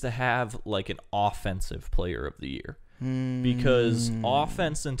 is to have like an Offensive Player of the Year. Because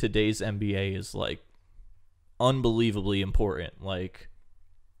offense in today's NBA is like unbelievably important. Like,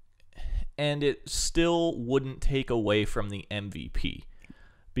 and it still wouldn't take away from the MVP,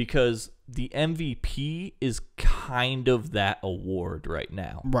 because the MVP is kind of that award right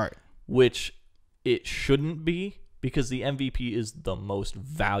now. Right. Which it shouldn't be, because the MVP is the most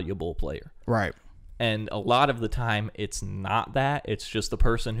valuable player. Right. And a lot of the time, it's not that. It's just the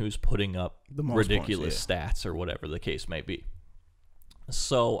person who's putting up The most ridiculous points, stats or whatever the case may be.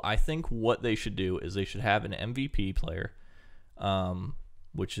 So I think what they should do is they should have an MVP player,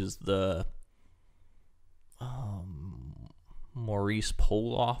 which is the Maurice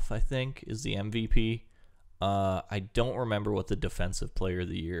Poloff, I think, is the MVP. I don't remember what the Defensive Player of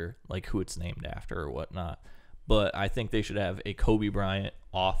the Year, like who it's named after or whatnot. But I think they should have a Kobe Bryant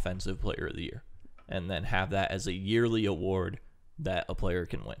Offensive Player of the Year, and then have that as a yearly award that a player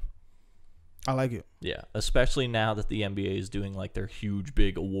can win. I like it. Yeah, especially now that the NBA is doing like their huge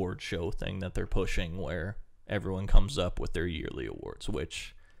big award show thing that they're pushing, where everyone comes up with their yearly awards,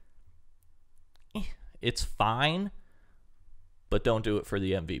 which it's fine, but don't do it for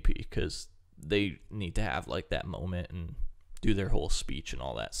the MVP, because they need to have like that moment and do their whole speech and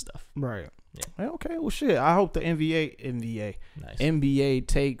all that stuff. Right. Yeah. Okay. Well, shit. I hope the Nice. NBA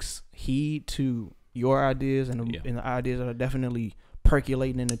takes heed to your ideas and the ideas that are definitely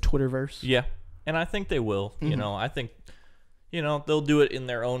percolating in the Twitterverse. Yeah, and I think they will. I think, they'll do it in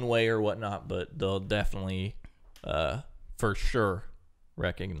their own way or whatnot, but they'll definitely, for sure,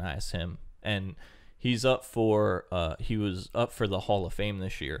 recognize him. And he's up for, he was up for the Hall of Fame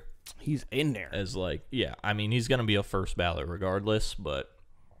this year. He's in there. As like, yeah, I mean, he's going to be a first ballot regardless, but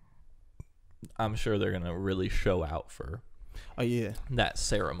I'm sure they're going to really show out for that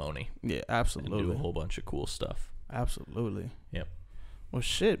ceremony. Yeah, absolutely. And do a whole bunch of cool stuff. Absolutely. Yep. Well,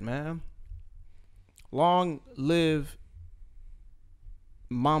 shit, man. Long live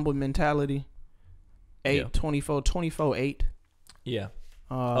Mamba mentality. 24/8. Yeah.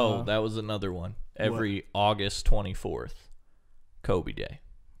 That was another one. Every August 24th, Kobe Day.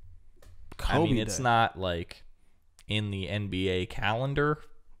 I mean, it's not like in the NBA calendar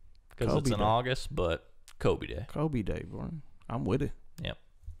because it's in August, but Kobe Day. Kobe Day, bro. I'm with it. Yep.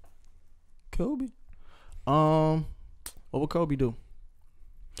 Kobe. What would Kobe do?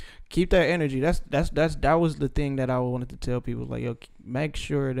 Keep that energy. That was the thing that I wanted to tell people. Like, yo, make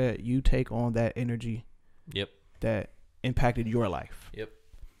sure that you take on that energy. Yep. That impacted your life. Yep.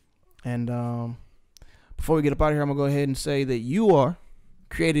 And before we get up out of here, I'm gonna go ahead and say that you are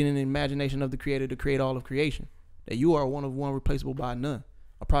created in the imagination of the Creator to create all of creation. That you are one of one, replaceable by none,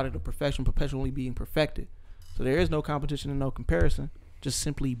 a product of perfection, perpetually being perfected. So there is no competition and no comparison. Just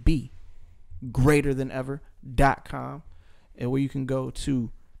simply be greaterthanever.com, and where you can go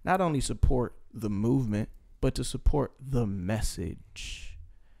to not only support the movement, but to support the message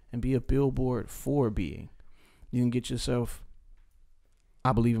and be a billboard for being. You can get yourself,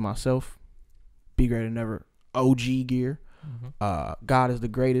 I Believe in Myself, Be Greater Than Ever OG gear, God is the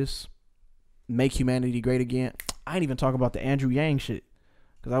greatest. Make humanity great again. I ain't even talk about the Andrew Yang shit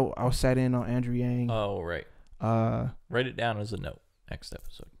because I was sat in on Andrew Yang. Oh, right. Write it down as a note. Next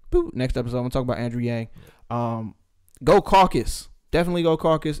episode. Next episode, I'm gonna talk about Andrew Yang. Go caucus. Definitely go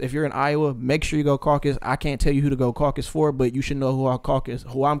caucus. If you're in Iowa, make sure you go caucus. I can't tell you who to go caucus for, but you should know who I'm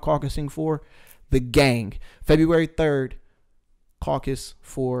caucusing for. The gang. February 3rd, caucus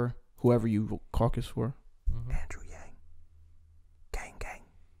for whoever you caucus for. Andrew Yang. Gang, gang,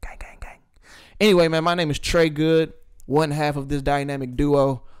 gang, gang, gang. Anyway, man, my name is Trey Good, one half of this dynamic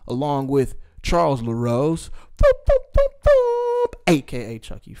duo, along with Charles LaRose, a.k.a.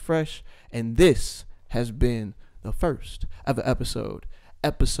 Chuckie Fresh, and this has been the first ever episode.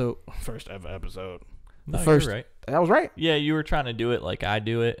 First ever episode. No, first, you're right. That was right. Yeah, you were trying to do it like I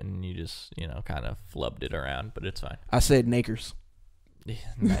do it, and you just, kind of flubbed it around, but it's fine. I said Nakers. Yeah,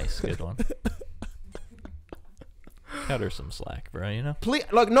 nice, good one. Cut her some slack, bro, Please,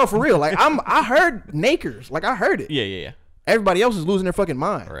 look, no, for real. Like, I heard Nakers. Like, I heard it. Yeah. Everybody else is losing their fucking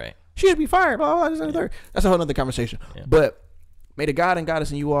mind. Right. She should be fired. Blah, blah, blah, blah. That's a whole nother conversation. Yeah. But may the God and Goddess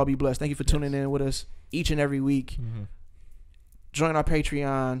and you all be blessed. Thank you for tuning in with us each and every week. Mm-hmm. Join our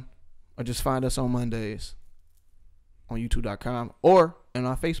Patreon or just find us on Mondays on youtube.com or on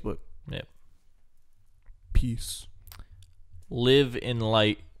our Facebook. Yep. Peace. Live in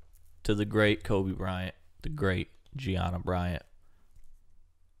light to the great Kobe Bryant, the great Gianna Bryant.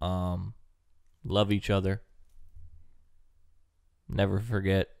 Love each other. Never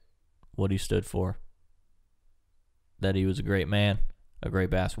forget what he stood for. That he was a great man, a great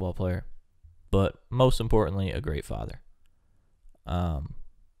basketball player, but most importantly, a great father.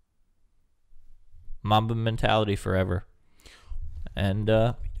 Mamba mentality forever. And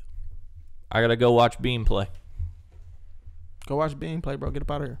I gotta go watch Beam play. Go watch Bean play, bro. Get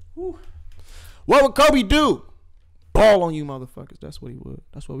up out of here. Woo. What would Kobe do? Ball on you motherfuckers. That's what he would.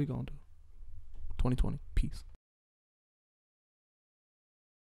 That's what we gonna do. 2020. Peace.